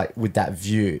like with that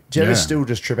view. Do you ever still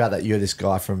just trip out that you're this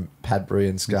guy from Padbury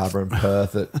and Scarborough and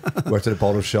Perth that worked at a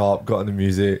bottle shop, got into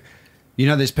music? You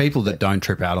know, there's people that don't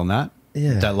trip out on that.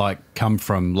 Yeah. That like come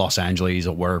from Los Angeles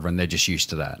or wherever, and they're just used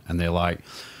to that. And they're like,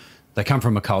 they come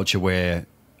from a culture where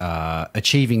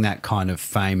achieving that kind of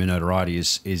fame and notoriety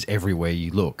is everywhere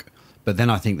you look. But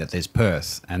then I think that there's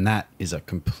Perth, and that is a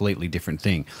completely different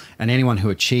thing. And anyone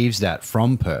who achieves that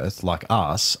from Perth, like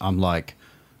us, I'm like,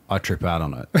 I trip out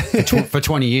on it. For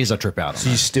 20 years, I trip out on it.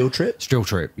 So you still trip? Still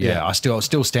trip, yeah. I still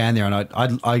stand there, and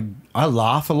I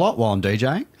laugh a lot while I'm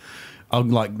DJing. I'm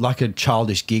like a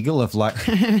childish giggle of like,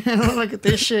 look at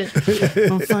this shit.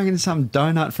 I'm fucking some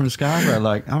donut from Scarborough.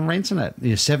 Like, I'm renting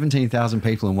it. 17,000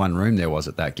 people in one room there was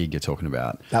at that gig you're talking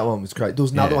about. That one was great. There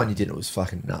was another one you did. It was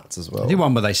fucking nuts as well. I did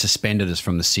one where they suspended us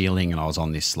from the ceiling, and I was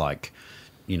on this like,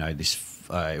 this.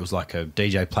 It was like a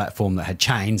DJ platform that had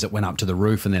chains that went up to the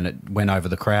roof, and then it went over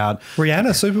the crowd.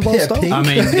 Rihanna Super Bowl style. Pink. I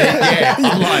mean,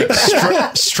 I'm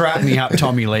like, strap me up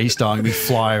Tommy Lee style and me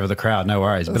fly over the crowd, no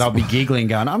worries. But I'll be giggling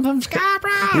going, I'm from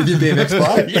Scarborough. With your BMX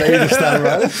bike? Yeah. You just started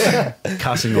riding?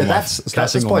 Cussing all my That's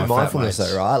cussing all by my fat mindfulness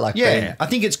mates. though, right? Like, Yeah, I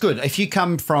think it's good. If you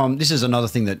come from, this is another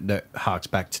thing that harks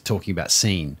back to talking about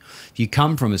scene. If you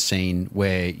come from a scene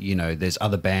where, there's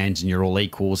other bands and you're all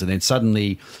equals, and then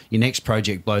suddenly your next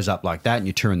project blows up like that and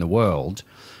you're touring the world,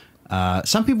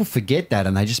 some people forget that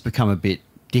and they just become a bit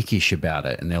dickish about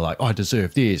it, and they're like, I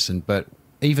deserve this. But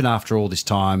even after all this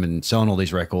time and selling all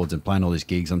these records and playing all these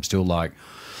gigs, I'm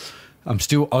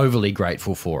still overly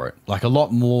grateful for it. Like, a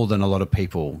lot more than a lot of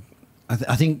people.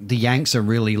 I think the Yanks are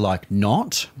really like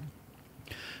not.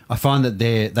 I find that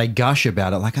they gush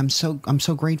about it like, I'm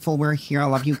so grateful we're here. I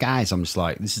love you guys. I'm just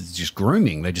like, this is just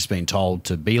grooming. They're just being told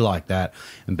to be like that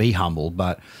and be humble.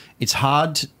 But it's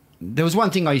hard. There was one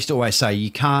thing I used to always say: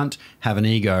 you can't have an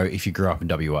ego if you grew up in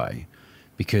WA,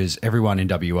 because everyone in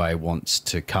WA wants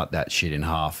to cut that shit in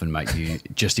half and make you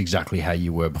just exactly how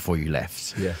you were before you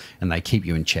left. Yeah. And they keep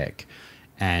you in check.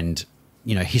 And,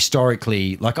 you know,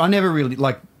 historically, like I never really,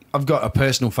 like I've got a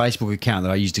personal Facebook account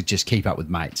that I used to just keep up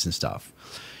with mates and stuff.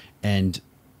 And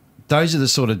those are the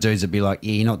sort of dudes that be like,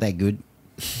 yeah, you're not that good.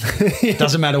 It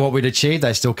doesn't matter what we'd achieve,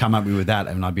 they still come up with that.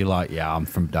 And I'd be like, yeah, I'm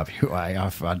from WA.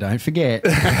 I don't forget.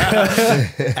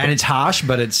 And it's harsh,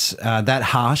 but it's that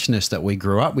harshness that we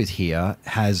grew up with here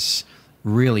has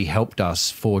really helped us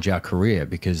forge our career,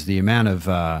 because the amount of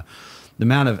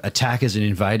attackers and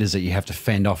invaders that you have to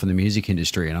fend off in the music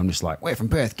industry, and I'm just like, we're from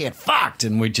Perth, get fucked,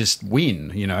 and we just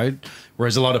win, you know,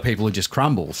 whereas a lot of people just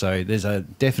crumble. So there's a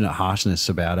definite harshness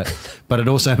about it, but it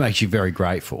also makes you very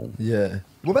grateful. Yeah.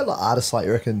 What about like artists like,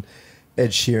 you reckon,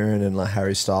 Ed Sheeran and like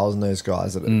Harry Styles and those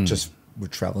guys that just were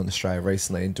traveling Australia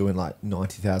recently and doing like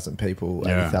 90,000 people,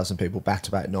 80,000 people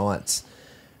back-to-back nights?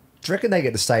 Do you reckon they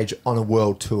get to stage on a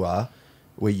world tour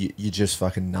where you're just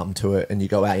fucking numb to it and you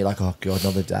go out and you're like, oh God,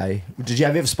 another day? Have you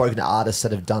ever spoken to artists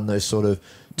that have done those sort of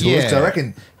tours? Yeah. 'Cause I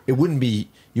reckon you wouldn't be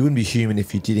human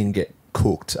if you didn't get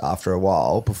cooked after a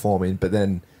while performing, but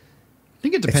then I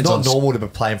think it depends it's on... not normal to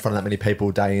play in front of that many people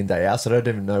day in, day out, so I don't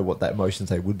even know what that emotions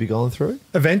they would be going through.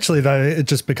 Eventually, though, it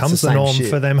just becomes It's the the same norm shit.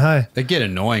 for them, hey? They get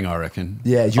annoying, I reckon.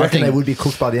 Yeah, do you I reckon think- they would be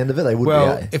cooked by the end of it? They would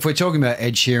Well, be, eh? if we're talking about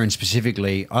Ed Sheeran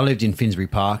specifically, I lived in Finsbury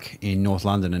Park in North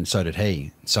London, and so did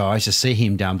he. So I used to see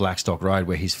him down Blackstock Road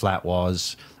where his flat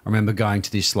was. I remember going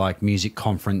to this like music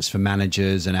conference for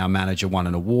managers, and our manager won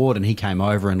an award, and he came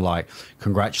over and like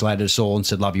congratulated us all and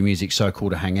said, love your music, so cool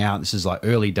to hang out. This is like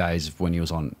early days of when he was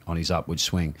on his upward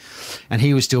swing, and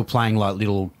he was still playing like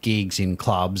little gigs in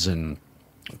clubs and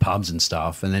pubs and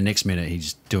stuff, and then next minute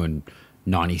he's doing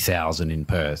 90,000 in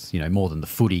Perth, you know, more than the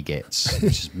footy gets,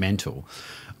 which is mental.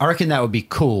 I reckon that would be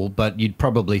cool, but you'd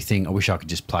probably think, I wish I could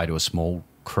just play to a small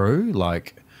crew.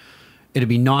 Like, it'd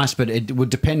be nice, but it would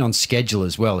depend on schedule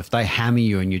as well. If they hammer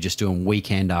you and you're just doing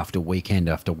weekend after weekend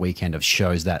after weekend of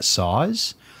shows that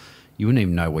size, you wouldn't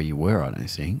even know where you were, I don't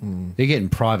think. They're getting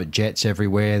private jets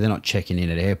everywhere. They're not checking in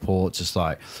at airports. It's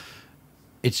like,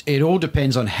 it all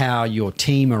depends on how your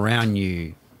team around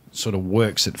you sort of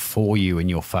works it for you in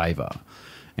your favour.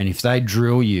 And if they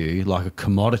drill you like a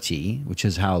commodity, which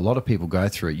is how a lot of people go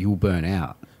through it, you'll burn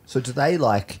out. So do they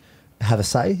like have a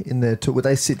say in their tour? Would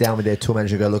they sit down with their tour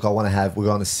manager and go, look, we're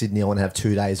going to Sydney, I want to have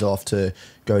 2 days off to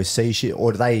go see shit?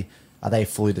 Or are they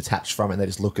fully detached from it and they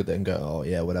just look at it and go, oh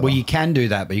yeah, whatever? Well, you can do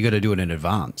that, but you got to do it in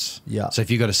advance. Yeah. So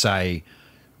if you got to say,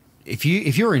 if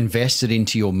you're invested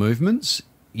into your movements,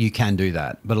 you can do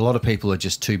that. But a lot of people are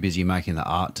just too busy making the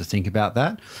art to think about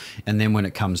that. And then when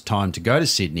it comes time to go to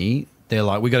Sydney, they're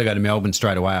like, we got to go to Melbourne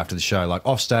straight away after the show. Like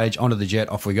off stage, onto the jet,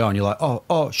 off we go. And you're like,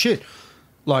 oh shit.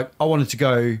 Like I wanted to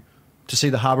go to see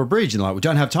the Harbour Bridge, and like, we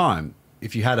don't have time.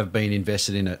 If you had have been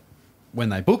invested in it when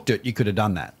they booked it, you could have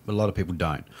done that, but a lot of people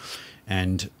don't.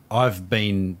 And I've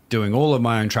been doing all of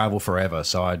my own travel forever,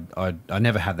 so I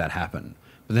never had that happen.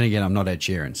 But then again, I'm not Ed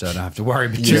Sheeran, so I don't have to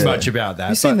worry too much about that.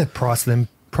 Have you seen the price of them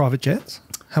private jets?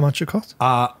 How much it costs?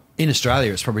 In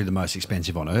Australia, it's probably the most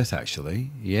expensive on earth,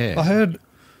 actually. Yeah. I heard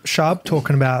Sharp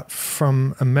talking about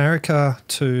from America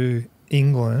to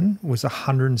England was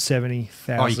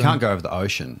 170,000. Oh, you can't go over the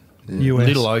ocean. US.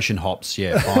 Little ocean hops,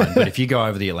 yeah, fine. But if you go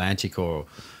over the Atlantic or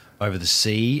over the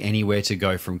sea, anywhere to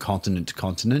go from continent to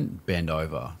continent, bend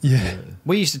over. Yeah.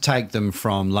 We used to take them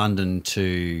from London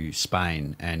to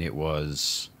Spain, and it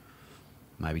was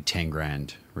maybe 10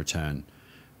 grand return.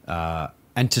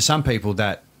 And to some people,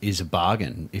 that is a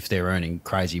bargain if they're earning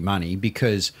crazy money,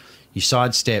 because you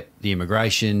sidestep the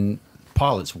immigration,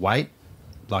 pilots wait,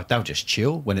 like they'll just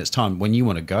chill. When it's time, when you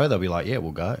want to go, they'll be like, yeah,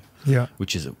 we'll go. Yeah.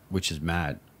 Which is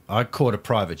mad. I caught a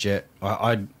private jet.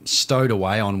 I stowed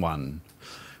away on one.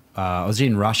 I was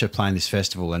in Russia playing this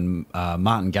festival, and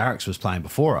Martin Garrix was playing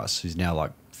before us, who's now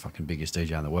like fucking biggest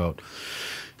DJ in the world.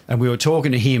 And we were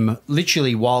talking to him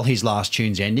literally while his last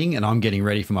tune's ending, and I'm getting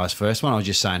ready for my first one. I was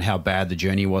just saying how bad the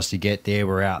journey was to get there.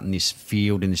 We're out in this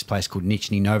field in this place called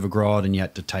Nizhny Novgorod, and you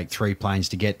had to take 3 planes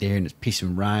to get there, and it's piss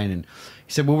and rain. And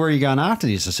he said, well, where are you going after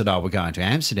this? I said, oh, we're going to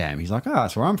Amsterdam. He's like, oh,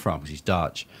 that's where I'm from, because he's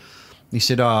Dutch. He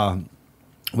said, oh,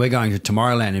 we're going to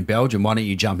Tomorrowland in Belgium. Why don't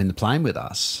you jump in the plane with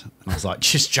us? And I was like,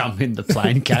 just jump in the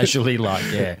plane casually, like,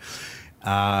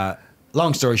 yeah.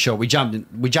 Long story short, we jumped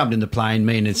in the plane,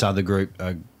 me and this other group,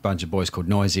 a bunch of boys called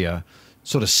Noisier,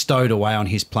 sort of stowed away on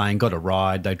his plane, got a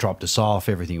ride. They dropped us off.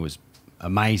 Everything was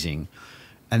amazing.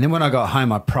 And then when I got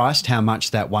home, I priced how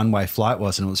much that one-way flight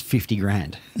was, and it was 50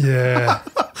 grand. Yeah.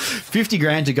 50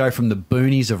 grand to go from the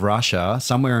boonies of Russia,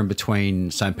 somewhere in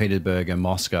between St. Petersburg and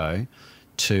Moscow,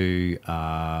 to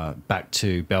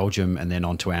Belgium and then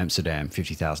on to Amsterdam,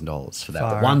 $50,000 for that.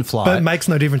 Far One out. flight. But it makes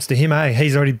no difference to him, eh?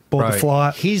 He's already bought Bro, the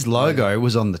flight. His logo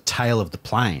was on the tail of the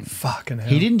plane. Fucking hell.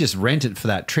 He didn't just rent it for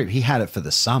that trip. He had it for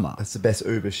the summer. That's the best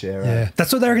Uber share. Yeah,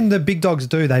 that's what they reckon the big dogs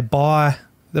do. They buy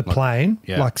the plane,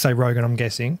 yeah. like say Rogan, I'm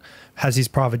guessing, has his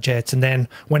private jets, and then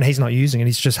when he's not using it,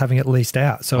 he's just having it leased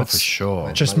out. So it's for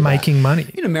sure. just making money.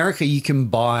 In America, you can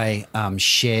buy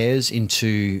shares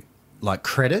into like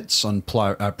credits on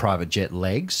private jet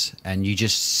legs, and you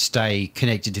just stay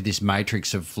connected to this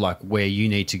matrix of like where you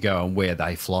need to go and where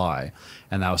they fly.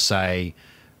 And they'll say,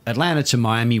 Atlanta to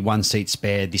Miami, 1 seat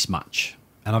spare, this much.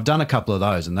 And I've done a couple of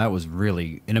those, and that was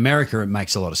really, in America, it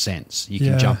makes a lot of sense. You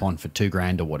can jump on for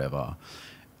 $2,000 or whatever.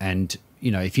 And,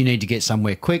 you know, if you need to get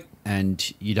somewhere quick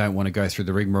and you don't want to go through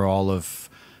the rigmarole of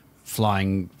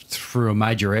flying through a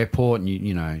major airport, and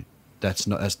you know, that's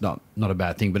not a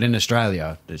bad thing. But in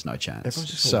Australia, there's no chance. Everyone's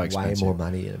just so got way expensive. more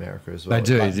money in America as well. They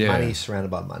do, like, yeah. Money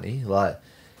surrounded by money. Like,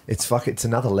 it's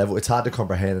another level. It's hard to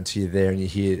comprehend until you're there and you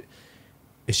hear.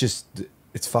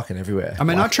 It's fucking everywhere. I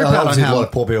mean, like, I trip out on obviously how a lot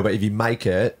of poor people, but if you make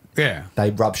it, yeah,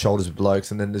 they rub shoulders with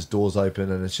blokes, and then there's doors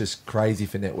open, and it's just crazy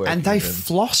for networking. And they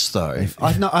floss though.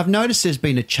 I've noticed there's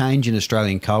been a change in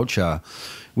Australian culture,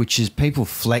 which is people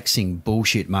flexing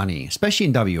bullshit money, especially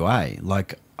in WA.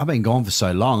 Like, I've been gone for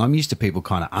so long. I'm used to people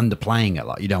kind of underplaying it.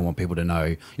 Like, you don't want people to know.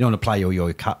 You don't want to play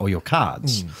all your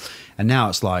cards. And now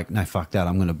it's like, no, fuck that.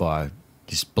 I'm going to buy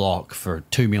this block for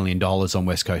 $2 million on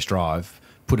West Coast Drive,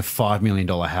 put a $5 million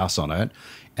house on it,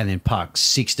 and then park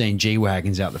 16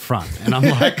 G-Wagons out the front. And I'm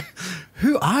like,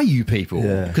 who are you people?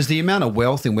 Because the amount of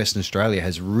wealth in Western Australia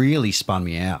has really spun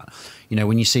me out. You know,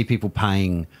 when you see people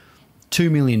paying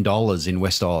 $2 million in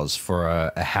West Oz for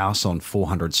a house on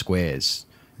 400 squares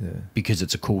because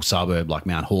it's a cool suburb like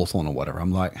Mount Hawthorn or whatever,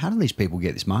 I'm like, how do these people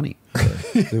get this money?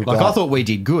 Like, I thought we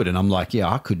did good, and I'm like, yeah,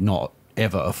 I could not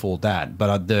ever afford that.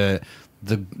 But the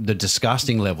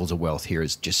disgusting levels of wealth here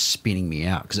is just spinning me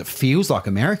out because it feels like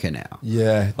America now.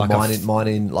 Yeah, like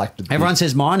mining, like everyone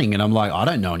says mining, and I'm like, I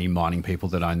don't know any mining people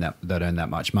that earn that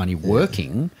much money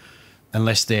working,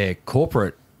 unless they're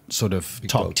corporate sort of Big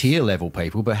top dogs. tier level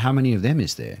people. But how many of them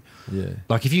is there? Yeah,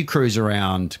 Like if you cruise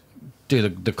around, do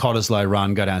the Cottesloe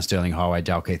run, go down Stirling Highway,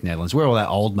 Dalkeith, Netherlands, where all that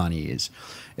old money is,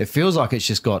 it feels like it's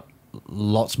just got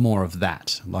lots more of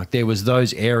that. Like there was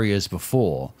those areas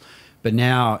before. But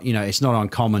now, you know, it's not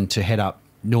uncommon to head up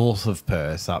north of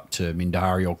Perth, up to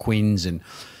Mindarie or Quinns, and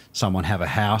someone have a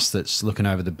house that's looking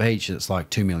over the beach that's like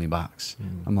 $2 million.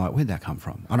 I'm like, where'd that come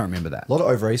from? I don't remember that. a lot of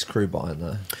over east crew buying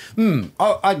though.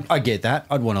 I get that.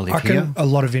 I'd want to live I here. reckon a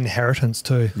lot of inheritance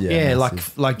too. Yeah,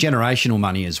 massive. like generational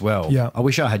money as well. Yeah. I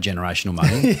wish I had generational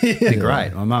money. It'd be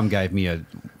great. My mum gave me a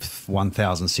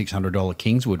 $1,600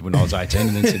 Kingswood when I was 18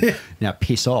 and then said, now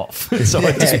piss off. So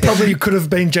I just It probably could have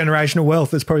been generational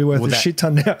wealth. It's probably worth a shit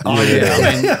ton now. Oh yeah,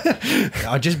 I mean,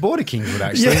 I just bought a Kingswood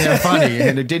actually. Yeah. Funny,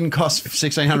 and it didn't cost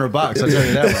 $1,600. I tell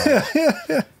you that.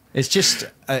 Right. It's just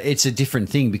it's a different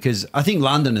thing because I think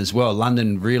London as well.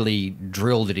 London really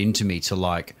drilled it into me to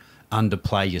like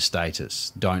underplay your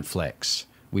status. Don't flex.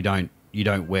 You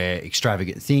don't wear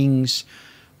extravagant things.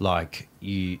 Like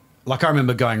I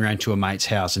remember going around to a mate's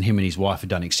house and him and his wife had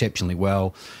done exceptionally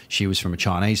well. She was from a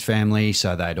Chinese family,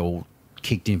 so they'd all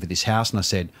kicked in for this house. And I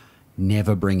said,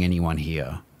 never bring anyone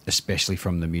here, especially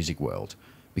from the music world,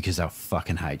 because they'll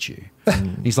fucking hate you.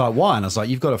 He's like, why? And I was like,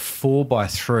 you've got a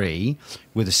 4x3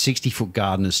 with a 60-foot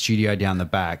garden and studio down the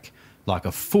back, like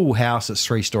a full house that's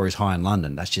 3 stories high in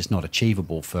London. That's just not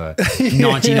achievable for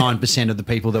 99% of the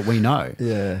people that we know.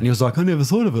 Yeah. And he was like, I never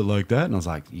thought of it like that. And I was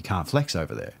like, you can't flex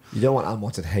over there. You don't want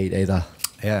unwanted heat either.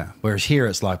 Yeah. Whereas here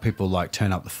it's like people like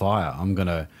turn up the fire. I'm going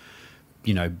to,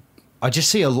 you know, I just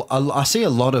see I see a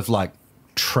lot of like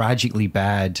tragically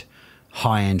bad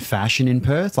high-end fashion in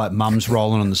Perth, like mums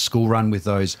rolling on the school run with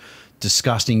those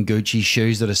disgusting Gucci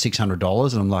shoes that are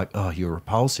 $600, and I'm like, oh, you're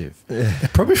repulsive. They're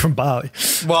probably from Bali.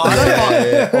 Well, I don't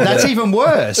know. That's even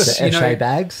worse. The Eshe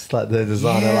bags, like the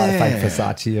designer, like fake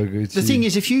Versace or Gucci. The thing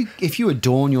is, if you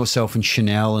adorn yourself in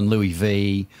Chanel and Louis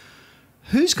V,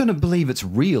 who's going to believe it's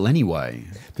real anyway?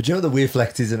 But you know what the weird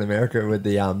flex is in America with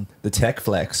the tech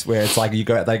flex, where it's like they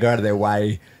go out of their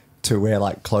way to wear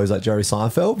like clothes like Jerry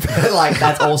Seinfeld. Like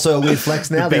that's also a weird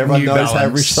flex now. That everyone knows how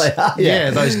rich they are.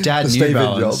 Yeah, those dad The New Steve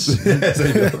Balance.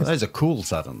 Jobs. Those are cool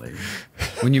suddenly.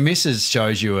 When your missus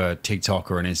shows you a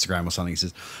TikTok or an Instagram or something,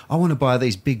 says, I want to buy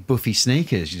these big buffy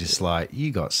sneakers. You're just like,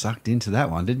 you got sucked into that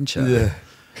one, didn't you? Yeah.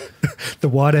 The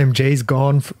white MG's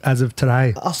gone as of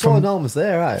today. I saw no one was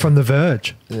there, right? From The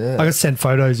Verge. Yeah. I got sent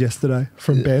photos yesterday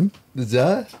from Ben. Is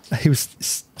that? He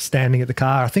was standing at the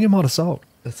car. I think it might have sold.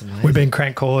 That's amazing. We've been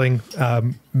crank calling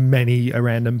many a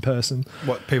random person.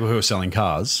 What, people who are selling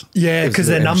cars? Yeah, because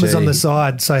their number's on the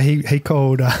side. So he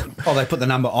called. Oh, they put the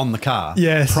number on the car?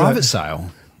 Yeah. Private sale.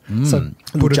 So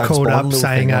Buddha James called Bond up little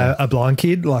saying thing, a blind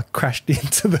kid like crashed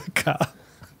into the car,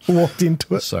 walked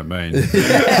into it. So mean.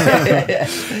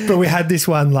 But we had this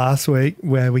one last week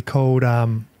where we called a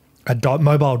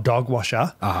mobile dog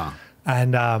washer,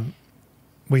 and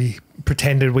we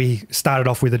pretended we started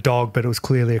off with a dog, but it was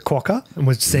clearly a quokka, and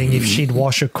was seeing if she'd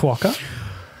wash a quokka.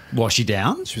 Was she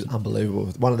down? She was unbelievable.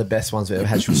 One of the best ones we ever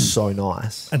had. She was so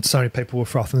nice. And so many people were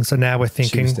frothing. So now we're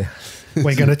thinking was down.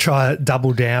 we're going to try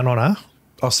double down on her,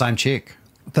 Oh, same chick.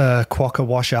 the quokka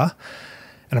washer.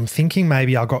 And I'm thinking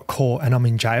maybe I got caught and I'm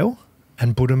in jail,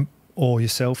 and Buddha or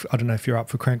yourself, I don't know if you're up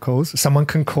for crank calls, someone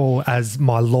can call as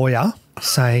my lawyer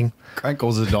saying, Crank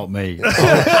calls are not me.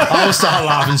 I'll start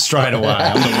laughing straight away.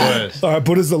 I'm the worst. all right,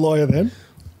 Buddha's the lawyer then.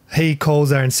 He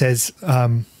calls her and says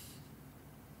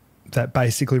that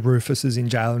basically Rufus is in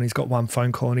jail and he's got one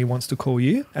phone call and he wants to call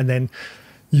you, and then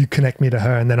you connect me to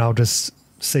her and then I'll just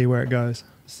see where it goes.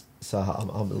 So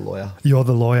I'm the lawyer. You're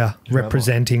the lawyer Remember.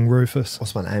 representing Rufus.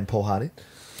 What's my name? Paul Harding.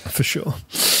 For sure.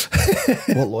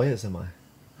 What lawyers am I?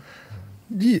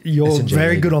 You're S&G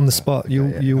very legal. good on the spot.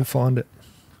 Yeah. You'll find it.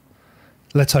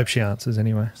 Let's hope she answers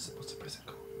anyway. What's the prison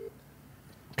called?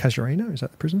 Casuarina, is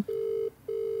that the prison?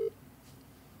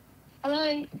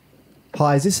 Hello.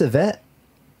 Hi, is this Yvette?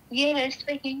 Yeah,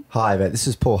 speaking. Hi, Yvette. This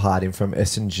is Paul Harding from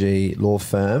S&G Law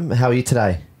Firm. How are you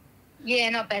today? Yeah,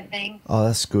 not bad, thanks. Oh,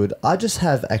 that's good. I just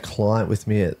have a client with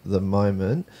me at the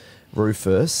moment,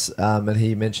 Rufus, and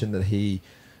he mentioned that he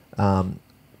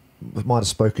might have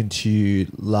spoken to you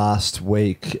last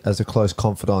week as a close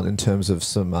confidant in terms of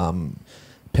some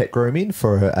pet grooming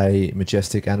for a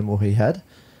majestic animal he had,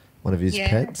 one of his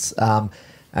pets. And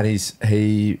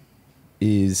he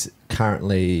is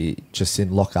currently just in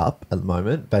lockup at the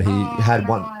moment, but he had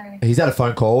one. He's had a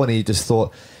phone call and he just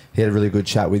thought he had a really good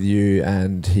chat with you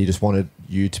and he just wanted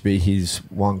you to be his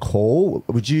one call.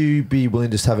 Would you be willing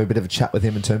to just have a bit of a chat with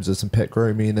him in terms of some pet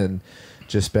grooming and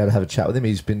just be able to have a chat with him?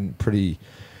 He's been pretty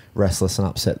restless and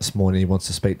upset this morning. He wants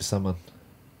to speak to someone.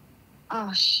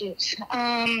 Oh, shit.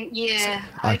 Yeah,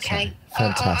 Okay, okay.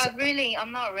 fantastic.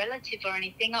 I'm not a relative or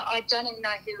anything. I don't even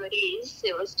know who it is.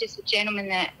 It was just a gentleman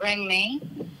that rang me.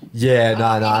 Yeah, no,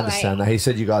 I anyway. understand that. He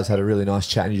said you guys had a really nice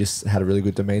chat and you just had a really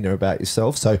good demeanour about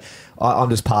yourself. So I'm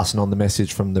just passing on the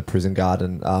message from the prison guard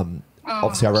and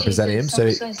obviously I represent him.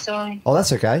 Jesus, I'm so sorry. Oh,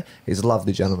 that's okay. He's a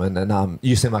lovely gentleman and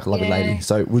you seem like a lovely lady.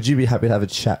 So would you be happy to have a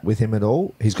chat with him at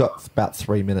all? He's got about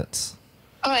 3 minutes.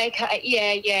 Oh, okay.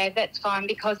 Yeah, that's fine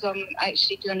because I'm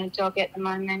actually doing a dog at the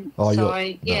moment. Oh, so, no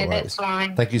yeah, worries. that's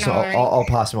fine. Thank you. No So worries. I'll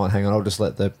pass him on. Hang on. I'll just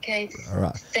let the... Okay. All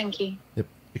right. Thank you. Yep.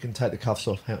 You can take the cuffs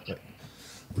off. Hang on. Wait.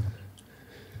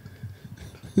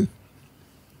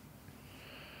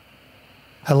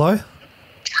 Hello?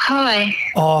 Hi.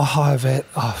 Oh, hi, Vet.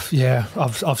 Oh, yeah,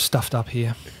 I've stuffed up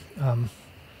here.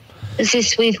 Is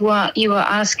this with what you were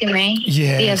asking me? the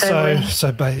Yeah,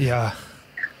 other way? yeah.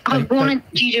 I They- wanted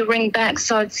you to ring back,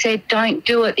 so I said don't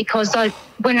do it because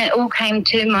when it all came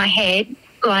to my head,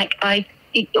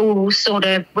 it all sort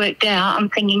of worked out. I'm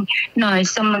thinking, no,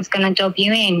 someone's going to dob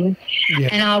you in, Yeah.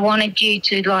 and I wanted you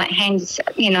to I'm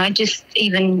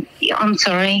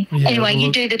sorry. Yeah, anyway, you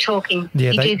look- do the talking.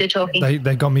 Yeah, you do the talking.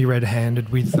 They got me red-handed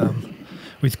with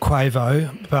Quavo,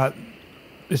 but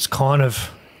it's kind of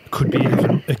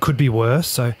it could be worse.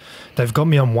 So they've got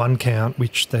me on one count,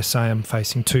 which they say I'm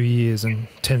facing 2 years and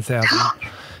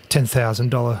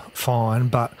 $10,000 fine.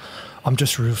 But I'm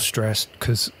just real stressed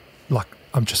because,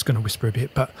 I'm just going to whisper a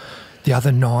bit, but the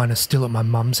other 9 are still at my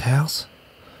mum's house,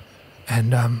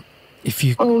 and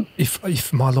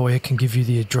if my lawyer can give you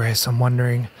the address, I'm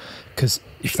wondering because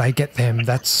if they get them,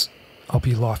 I'll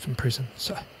be life in prison.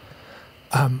 So.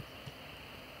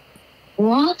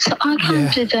 What? I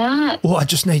can't do that. Well, I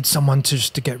just need someone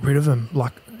to get rid of them.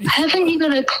 Haven't you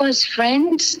got a close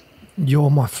friend?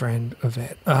 You're my friend,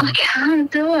 Yvette. I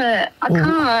can't do it.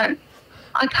 I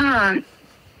can't.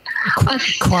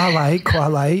 Quale,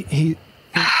 he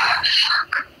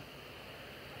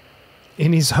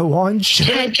in his Hawaiian shirt.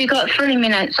 Ted, you got 3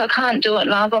 minutes. I can't do it,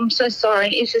 love. I'm so sorry.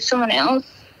 Is there someone else?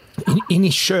 In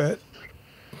his shirt,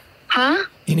 Huh?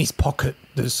 in his pocket,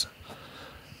 there's.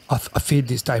 I feared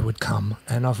this day would come,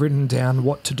 and I've written down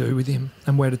what to do with him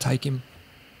and where to take him.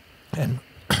 And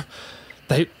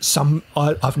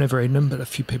I've never eaten them, but a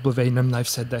few people have eaten them. They've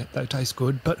said they taste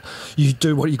good. But you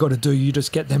do what you got to do. You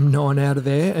just get them 9 out of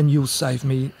there, and you'll save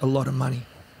me a lot of money.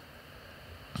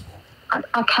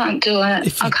 I can't do it.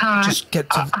 If you I can't. just get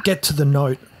to the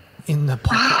note in the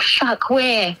pocket. Oh, fuck.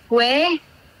 Where?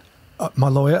 my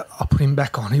lawyer, I'll put him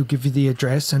back on. He'll give you the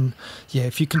address, and yeah,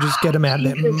 if you can just get him out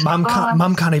there. Jesus Mum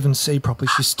Christ. can't even see properly.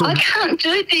 She's still. I can't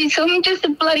do this. I'm just a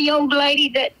bloody old lady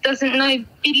that doesn't know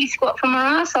diddly squat from her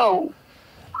asshole.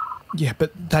 Yeah,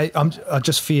 but I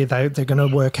just fear they're going to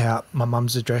work out my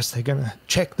mum's address. They're going to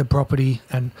check the property,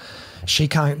 and she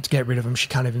can't get rid of him. She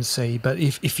can't even see. But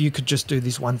if you could just do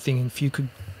this one thing, and if you could.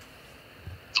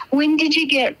 When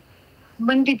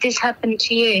did this happen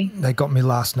to you? They got me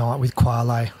last night with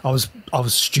Quale. I was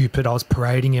stupid. I was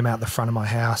parading him out the front of my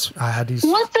house. I had his.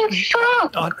 What the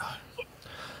fuck?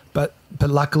 But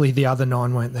luckily the other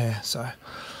 9 weren't there. So,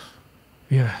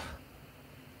 yeah.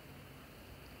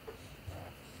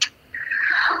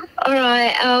 All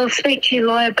right, I'll speak to your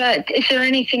lawyer, but is there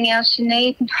anything else you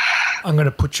need? I'm going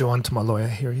to put you on to my lawyer.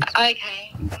 Here he is.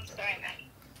 Okay, I'm sorry, mate.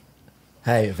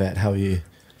 Hey, Yvette, how are you?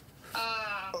 All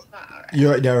right.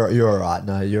 You're all right.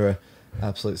 No, you're an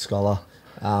absolute scholar.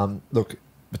 Look,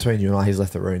 between you and I, he's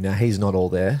left the room now. He's not all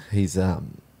there. He's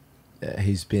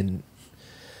been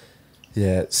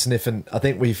sniffing. I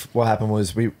think what happened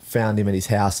was we found him at his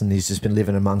house, and he's just been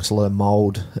living amongst a lot of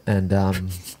mold, and I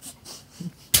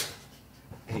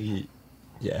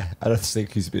don't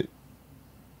think he's a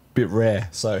bit rare.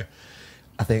 So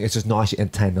I think it's just nice you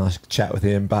entertain, nice chat with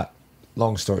him. But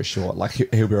long story short, like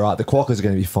he'll be right. The quokkas are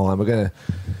going to be fine. We're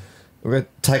gonna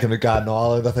take him to Garden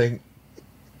Island, I think.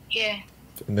 Yeah.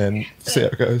 And then see how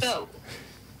it goes. Are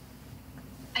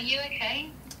you okay?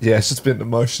 Yeah, it's just been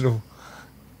emotional.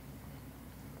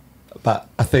 But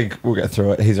I think we'll get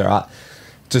through it. He's all right.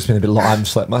 Just been a bit light, haven't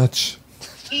slept much.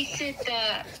 He said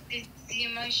that the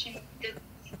emotion,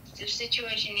 the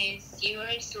situation is you were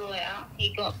his lawyer.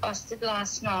 He got busted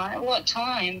last night. What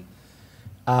time?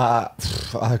 I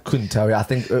couldn't tell you. I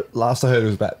think last I heard it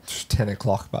was about 10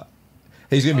 o'clock, but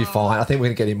he's going to be fine. I think we're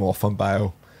going to get him off on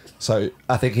bail. So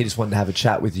I think he just wanted to have a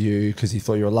chat with you because he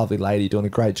thought you're a lovely lady doing a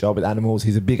great job with animals.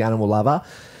 He's a big animal lover.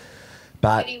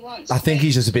 But I think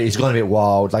he's gone a bit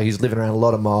wild. Like, he's living around a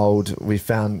lot of mold. We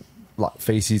found like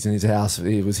feces in his house.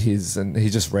 It was his, and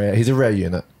he's just rare. He's a rare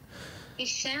unit. He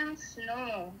sounds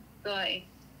normal, though.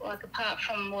 Like, apart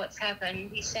from what's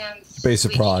happened, he sounds... Be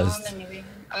surprised. switched on and everything.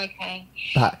 Okay.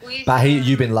 But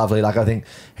you've been lovely. Like, I think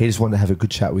he just wanted to have a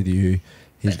good chat with you.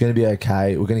 He's going to be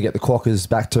okay. We're going to get the quokkas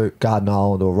back to Garden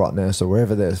Island or Rottnest or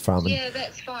wherever they're from. Yeah,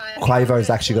 that's fine. Quavo's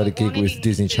actually got a gig with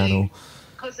Disney Channel.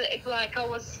 Because, like, I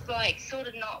was, like, sort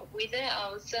of not with it.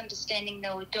 I was understanding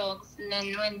there were dogs. And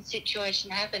then when the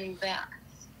situation happened about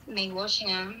me washing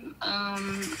them,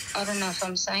 I don't know if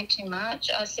I'm saying too much.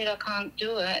 I said I can't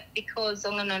do it because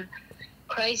I'm going to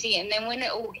crazy. And then when it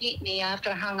all hit me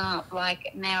after I hung up,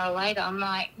 like, an hour later, I'm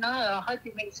like, no, I hope he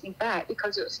brings me back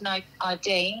because it was no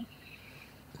ID.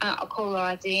 I'll call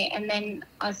ID. And then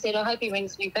I said, I hope he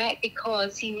brings me back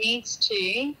because he needs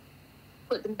to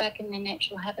put them back in their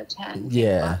natural habitat.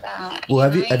 Yeah. Like that,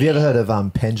 Well, have you ever heard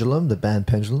of Pendulum, the band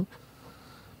Pendulum?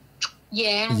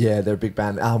 Yeah. Yeah, they're a big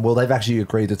band. Well, they've actually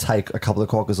agreed to take a couple of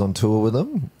quokkas on tour with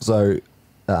them. So it's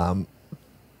going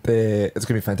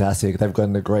to be fantastic. They've got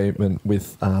an agreement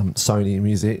with Sony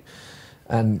Music,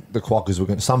 and the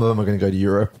quokkas some of them are going to go to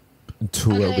Europe and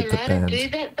tour with the band. Are they allowed to do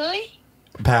that though?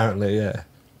 Apparently, yeah.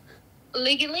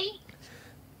 Legally?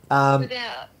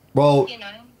 Without,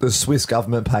 the Swiss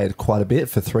government paid quite a bit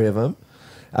for 3 of them.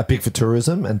 Big for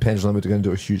tourism, and Pendulum are going to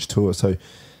do a huge tour. So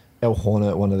El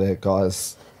Hornet, one of their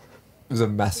guys, was a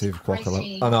massive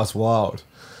quokka. I know, it's wild.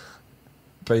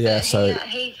 But yeah, he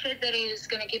said that you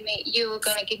were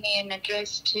going to give me an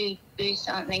address to do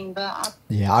something, but...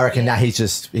 I reckon now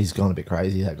he's gone a bit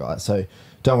crazy, that guy. So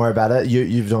don't worry about it.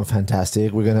 You've done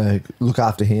fantastic. We're going to look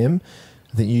after him.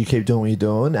 I think you keep doing what you're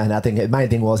doing, and I think the main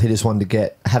thing was he just wanted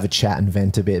to have a chat and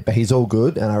vent a bit, but he's all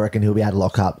good, and I reckon he'll be able to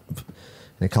lock up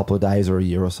in a couple of days or a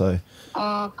year or so.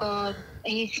 Oh, God.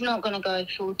 He's not going to go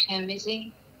full term, is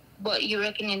he? What, you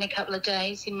reckon in a couple of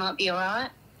days he might be all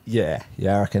right? Yeah,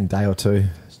 I reckon a day or 2.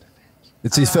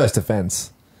 It's his first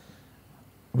offence.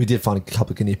 We did find a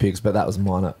couple of guinea pigs, but that was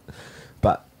minor.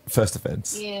 But first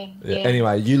offence. Yeah.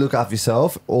 Anyway, you look after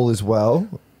yourself. All is well.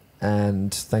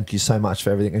 And thank you so much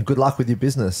for everything. And good luck with your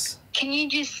business. Can you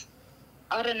just,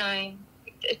 I don't know,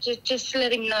 just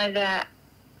let him know that,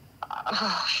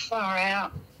 far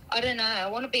out. I don't know. I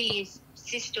want to be his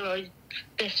sister or his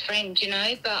best friend,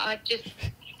 but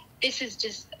this is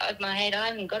just over my head. I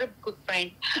haven't got a good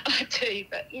friend. I do,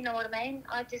 but you know what I mean?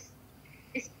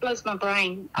 This blows my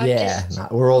brain.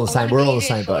 We're all the same. We're all the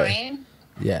same boat.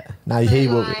 Yeah. No, he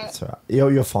will be. It's all right.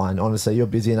 You're fine. Honestly, you're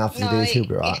busy enough as it is. He'll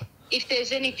be all right. If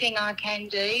there's anything I can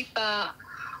do, but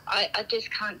I just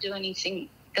can't do anything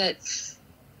that's,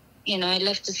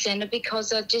 left to centre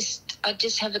because I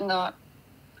just haven't got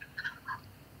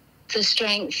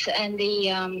strength and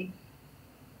the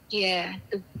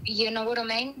you know what I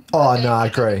mean? Oh, no, I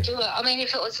agree. Do it. I mean,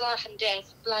 if it was life and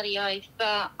death, bloody oath,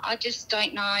 but I just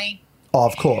don't know. Oh,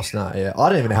 of course, no, yeah. I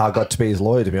don't even know how I got to be his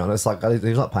lawyer, to be honest. Like, he's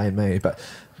not paying me, but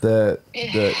the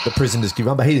prison just give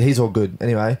him. But he's all good.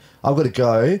 Anyway, I've got to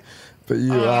go, but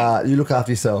you look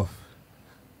after yourself.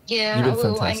 Yeah, You've been I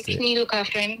will. fantastic. And can you look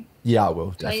after him? Yeah, I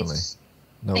will, definitely. Please?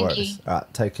 No Thank worries. you. All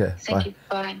right, take care. Thank you.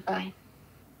 Bye. Bye.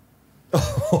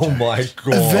 Oh, my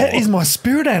God. A vet is my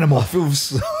spirit animal. I feel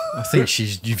so... I think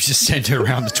you've just sent her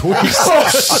around the twist. Oh,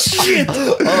 shit.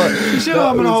 She said,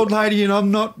 I'm an old lady and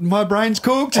I'm not, my brain's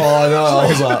cooked. Oh, no. I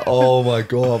was like, oh, my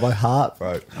God. My heart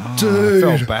broke. Dude.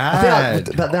 I felt bad.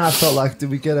 But then I felt like, did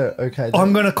we get it okay?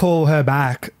 I'm going to call her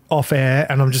back off air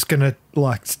and I'm just going to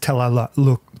tell her, like,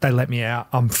 look, they let me out.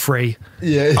 I'm free.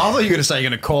 Yeah. I thought you were going to say you're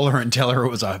going to call her and tell her it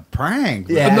was a prank.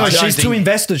 Yeah. No, I she's too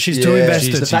invested. She's too Yeah,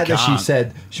 invested. The fact that she can't.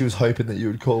 said she was hoping that you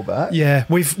would call back. Yeah,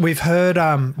 we've heard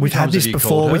we've had times this have you before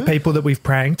called with her? people that we've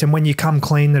pranked, and when you come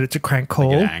clean that it's a crank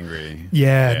call, Get angry.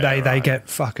 they right. get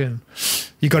fucking.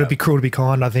 You got to be cruel to be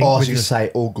kind. I think. Oh, I was with going to this. say,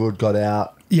 all good, got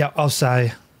out. Yeah, I'll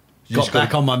say. You Got just gotta-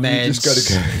 back on my meds. You just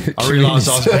got to go. I realised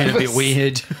I was being a bit community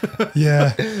weird.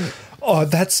 Yeah. Oh,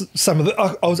 that's some of the.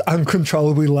 I was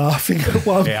uncontrollably laughing at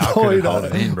one Yeah, I point. couldn't hold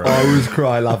it in, bro. I was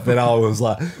crying up. Then I was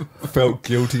like, felt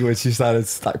guilty when she started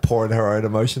like pouring her own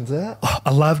emotions out.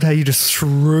 I loved how you just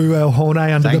threw El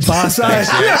Hornet under the bus. Thanks,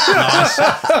 eh? yeah,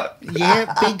 nice.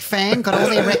 Yeah, big fan. Got all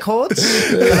their records.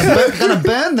 Gonna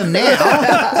burn them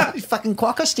now. You fucking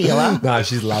quokka stealer. No,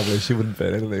 she's lovely. She wouldn't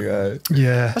burn anything.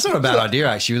 Yeah. That's not a bad idea,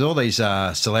 actually. With all these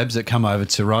celebs that come over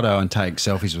to Rotto and take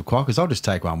selfies with quokkas, I'll just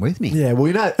take one with me. Yeah, well,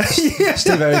 you know,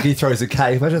 Steve Aoki throws a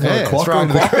cake. Imagine throwing a quokka throw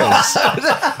into the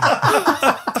quokkas.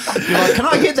 You're like, can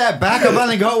I get that back? I've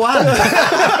only got one.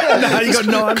 No, you got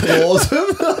 9. claws him.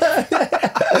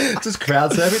 Just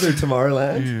crowd surfing through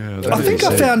Tomorrowland. I think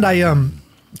I found a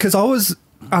because I was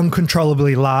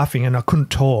uncontrollably laughing and I couldn't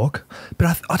talk,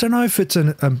 but I don't know if it's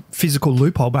a physical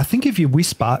loophole, but I think if you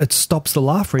whisper, it stops the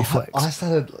laugh reflex. I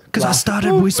started Because I laughing.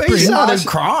 started whispering. He started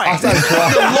crying. I started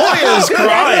crying. The lawyer's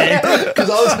crying. Because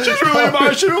I was Just really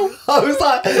emotional. I was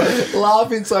like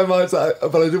laughing so much, but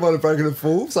I didn't want to break it in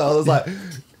full, so I was like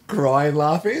crying,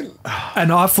 laughing.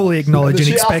 And I fully acknowledge and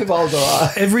She asked expect if I was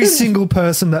alright. every single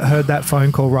person that heard that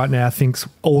phone call right now thinks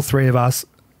all three of us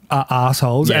are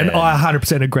assholes. Yeah. And I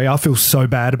 100% agree. I feel so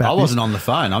bad about I this. wasn't on the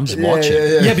phone. I'm just watching.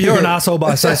 Yeah, but you're an asshole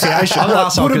by association. I'm an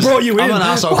asshole Would have 'cause- brought you in. I'm an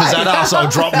asshole because that asshole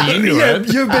dropped me into Yeah,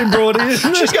 it. you've been brought in.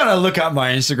 She's going to look up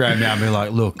my Instagram now and be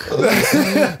like, look.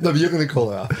 No, but you're going to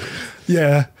call her out.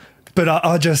 Yeah, but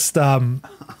I just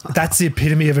that's the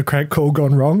epitome of a crank call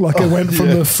gone wrong. Like it went from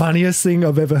the funniest thing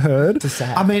I've ever heard.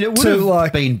 I mean, it would To, have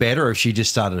like- been better if she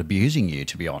just started abusing you,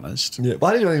 to be honest. Yeah, but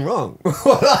I didn't do anything wrong. No,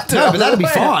 but that'd be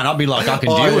fine. I'd be like, I can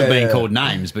Oh, deal with yeah, being yeah. called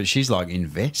names, but she's like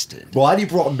invested. Why you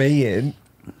brought me in?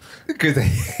 Because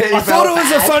I thought it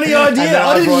was a funny idea.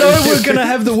 I didn't know we were going to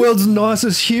have the world's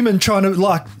nicest human trying to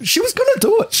like. She was going to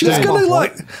do it. She was Yeah. going to At one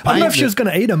like. I don't know if she was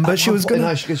going to eat them, but she was going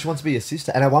No, to. she wants to be a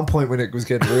sister. And at one point when it was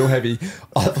getting real heavy,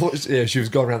 I thought, she was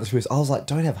going around the Swiss. I was like,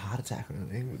 don't have a heart attack or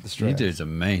anything with the stress. You dudes are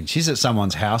mean. She's at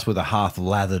someone's house with a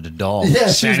half-lathered doll, Yeah,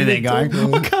 she's standing there really going, cool,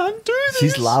 man. I can't do this.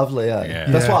 She's lovely. Yeah. Yeah.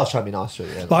 That's Yeah. why I was trying to be nice to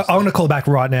her. Yeah, Like, I want to call back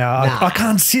right now. Nah. I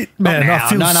can't sit, man. Now. I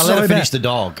feel no, so let her finish bad. the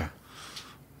dog.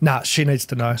 Nah, she needs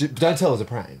to know. Don't tell her it's a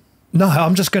prank. No,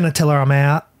 I'm just going to tell her I'm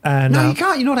out, and No, you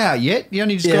can't. You're not out yet. You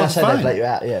only just Yeah, I got off said the they'd phone. let you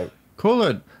out. Yeah. Call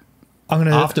it I'm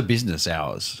going to. after business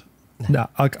hours. No,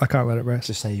 I can't let it rest.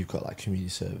 Just say you've got like community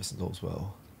service and all as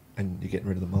well, and you're getting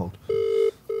rid of the mold.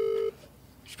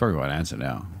 She probably won't answer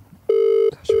now.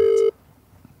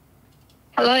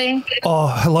 Hello. Oh,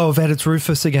 hello, Yvette. It's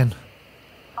Rufus again.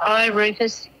 Hi,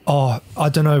 Rufus. Oh, I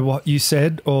don't know what you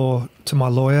said or to my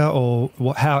lawyer or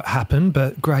how it happened,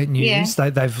 but great news. Yeah.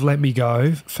 They've let me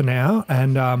go for now,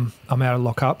 and I'm out of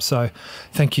lockup. So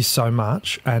thank you so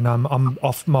much. And I'm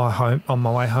off on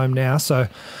my way home now. So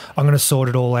I'm going to sort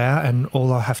it all out, and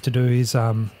all I have to do is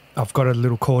I've got a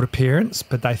little court appearance,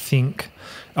 but they think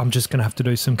I'm just going to have to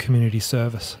do some community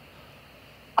service.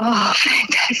 Oh,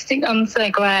 fantastic. I'm so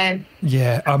glad.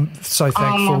 Yeah, I'm so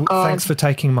thankful. God. Thanks for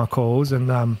taking my calls,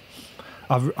 and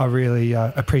I really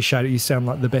appreciate it. You sound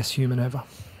like the best human ever.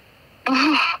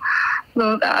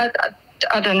 Look, I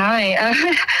don't know.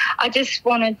 I just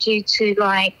wanted you to,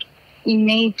 like, you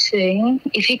need to,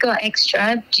 if you got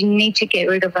extra, you need to get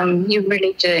rid of them. You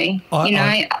really do.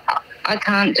 I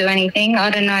can't do anything. I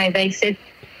don't know.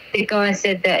 The guy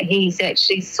said that he's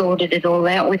actually sorted it all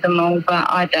out with them all, but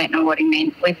I don't know what he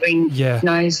meant, whether he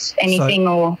knows anything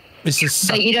or... This is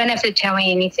But you don't have to tell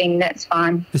me anything. That's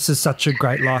fine. This is such a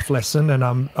great life lesson, and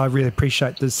I really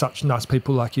appreciate there's such nice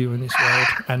people like you in this world,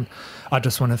 and I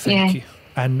just want to thank you.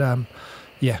 And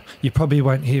you probably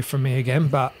won't hear from me again,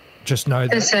 but just know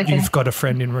that you've got a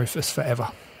friend in Rufus forever.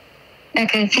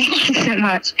 Okay, thank you so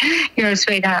much. You're a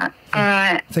sweetheart. All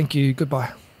right. Thank you.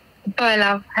 Goodbye. Bye,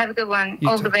 love. Have a good one. You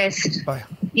All too. the best. Bye.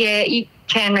 Yeah, you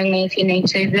can ring me if you need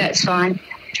to. That's fine.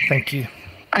 Thank you.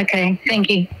 Okay, thank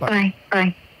you. Bye.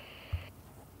 Bye.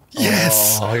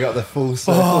 Yes. Oh, I got the full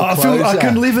circle. Oh, I feel I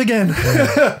can live again.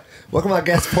 Welcome, our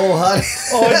guest, Paul Harding.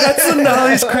 Oh, that's the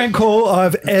gnarliest crank call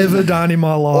I've ever done in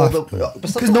my life.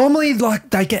 Because normally, like,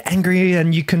 they get angry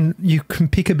and you can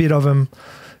pick a bit of them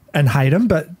and hate them,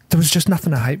 but there was just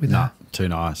nothing to hate with that. Too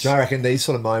nice. Do you know, I reckon these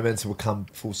sort of moments will come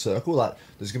full circle? Like,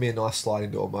 there's going to be a nice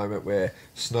sliding door moment where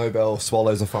Snowbell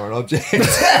swallows a foreign object.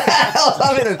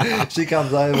 And she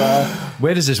comes over.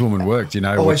 Where does this woman work? Do you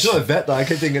know? Oh, she's not a vet, though. I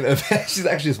keep thinking of she's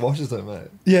actually just washes them, mate.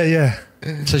 Yeah.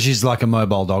 So she's like a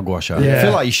mobile dog washer. Yeah. I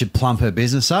feel like you should plump her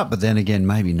business up, but then again,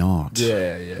 maybe not.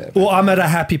 Yeah. Well, I'm at a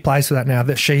happy place with that now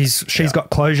that she's got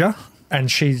closure, and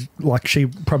she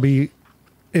probably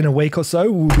in a week or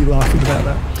so will be laughing about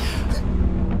that.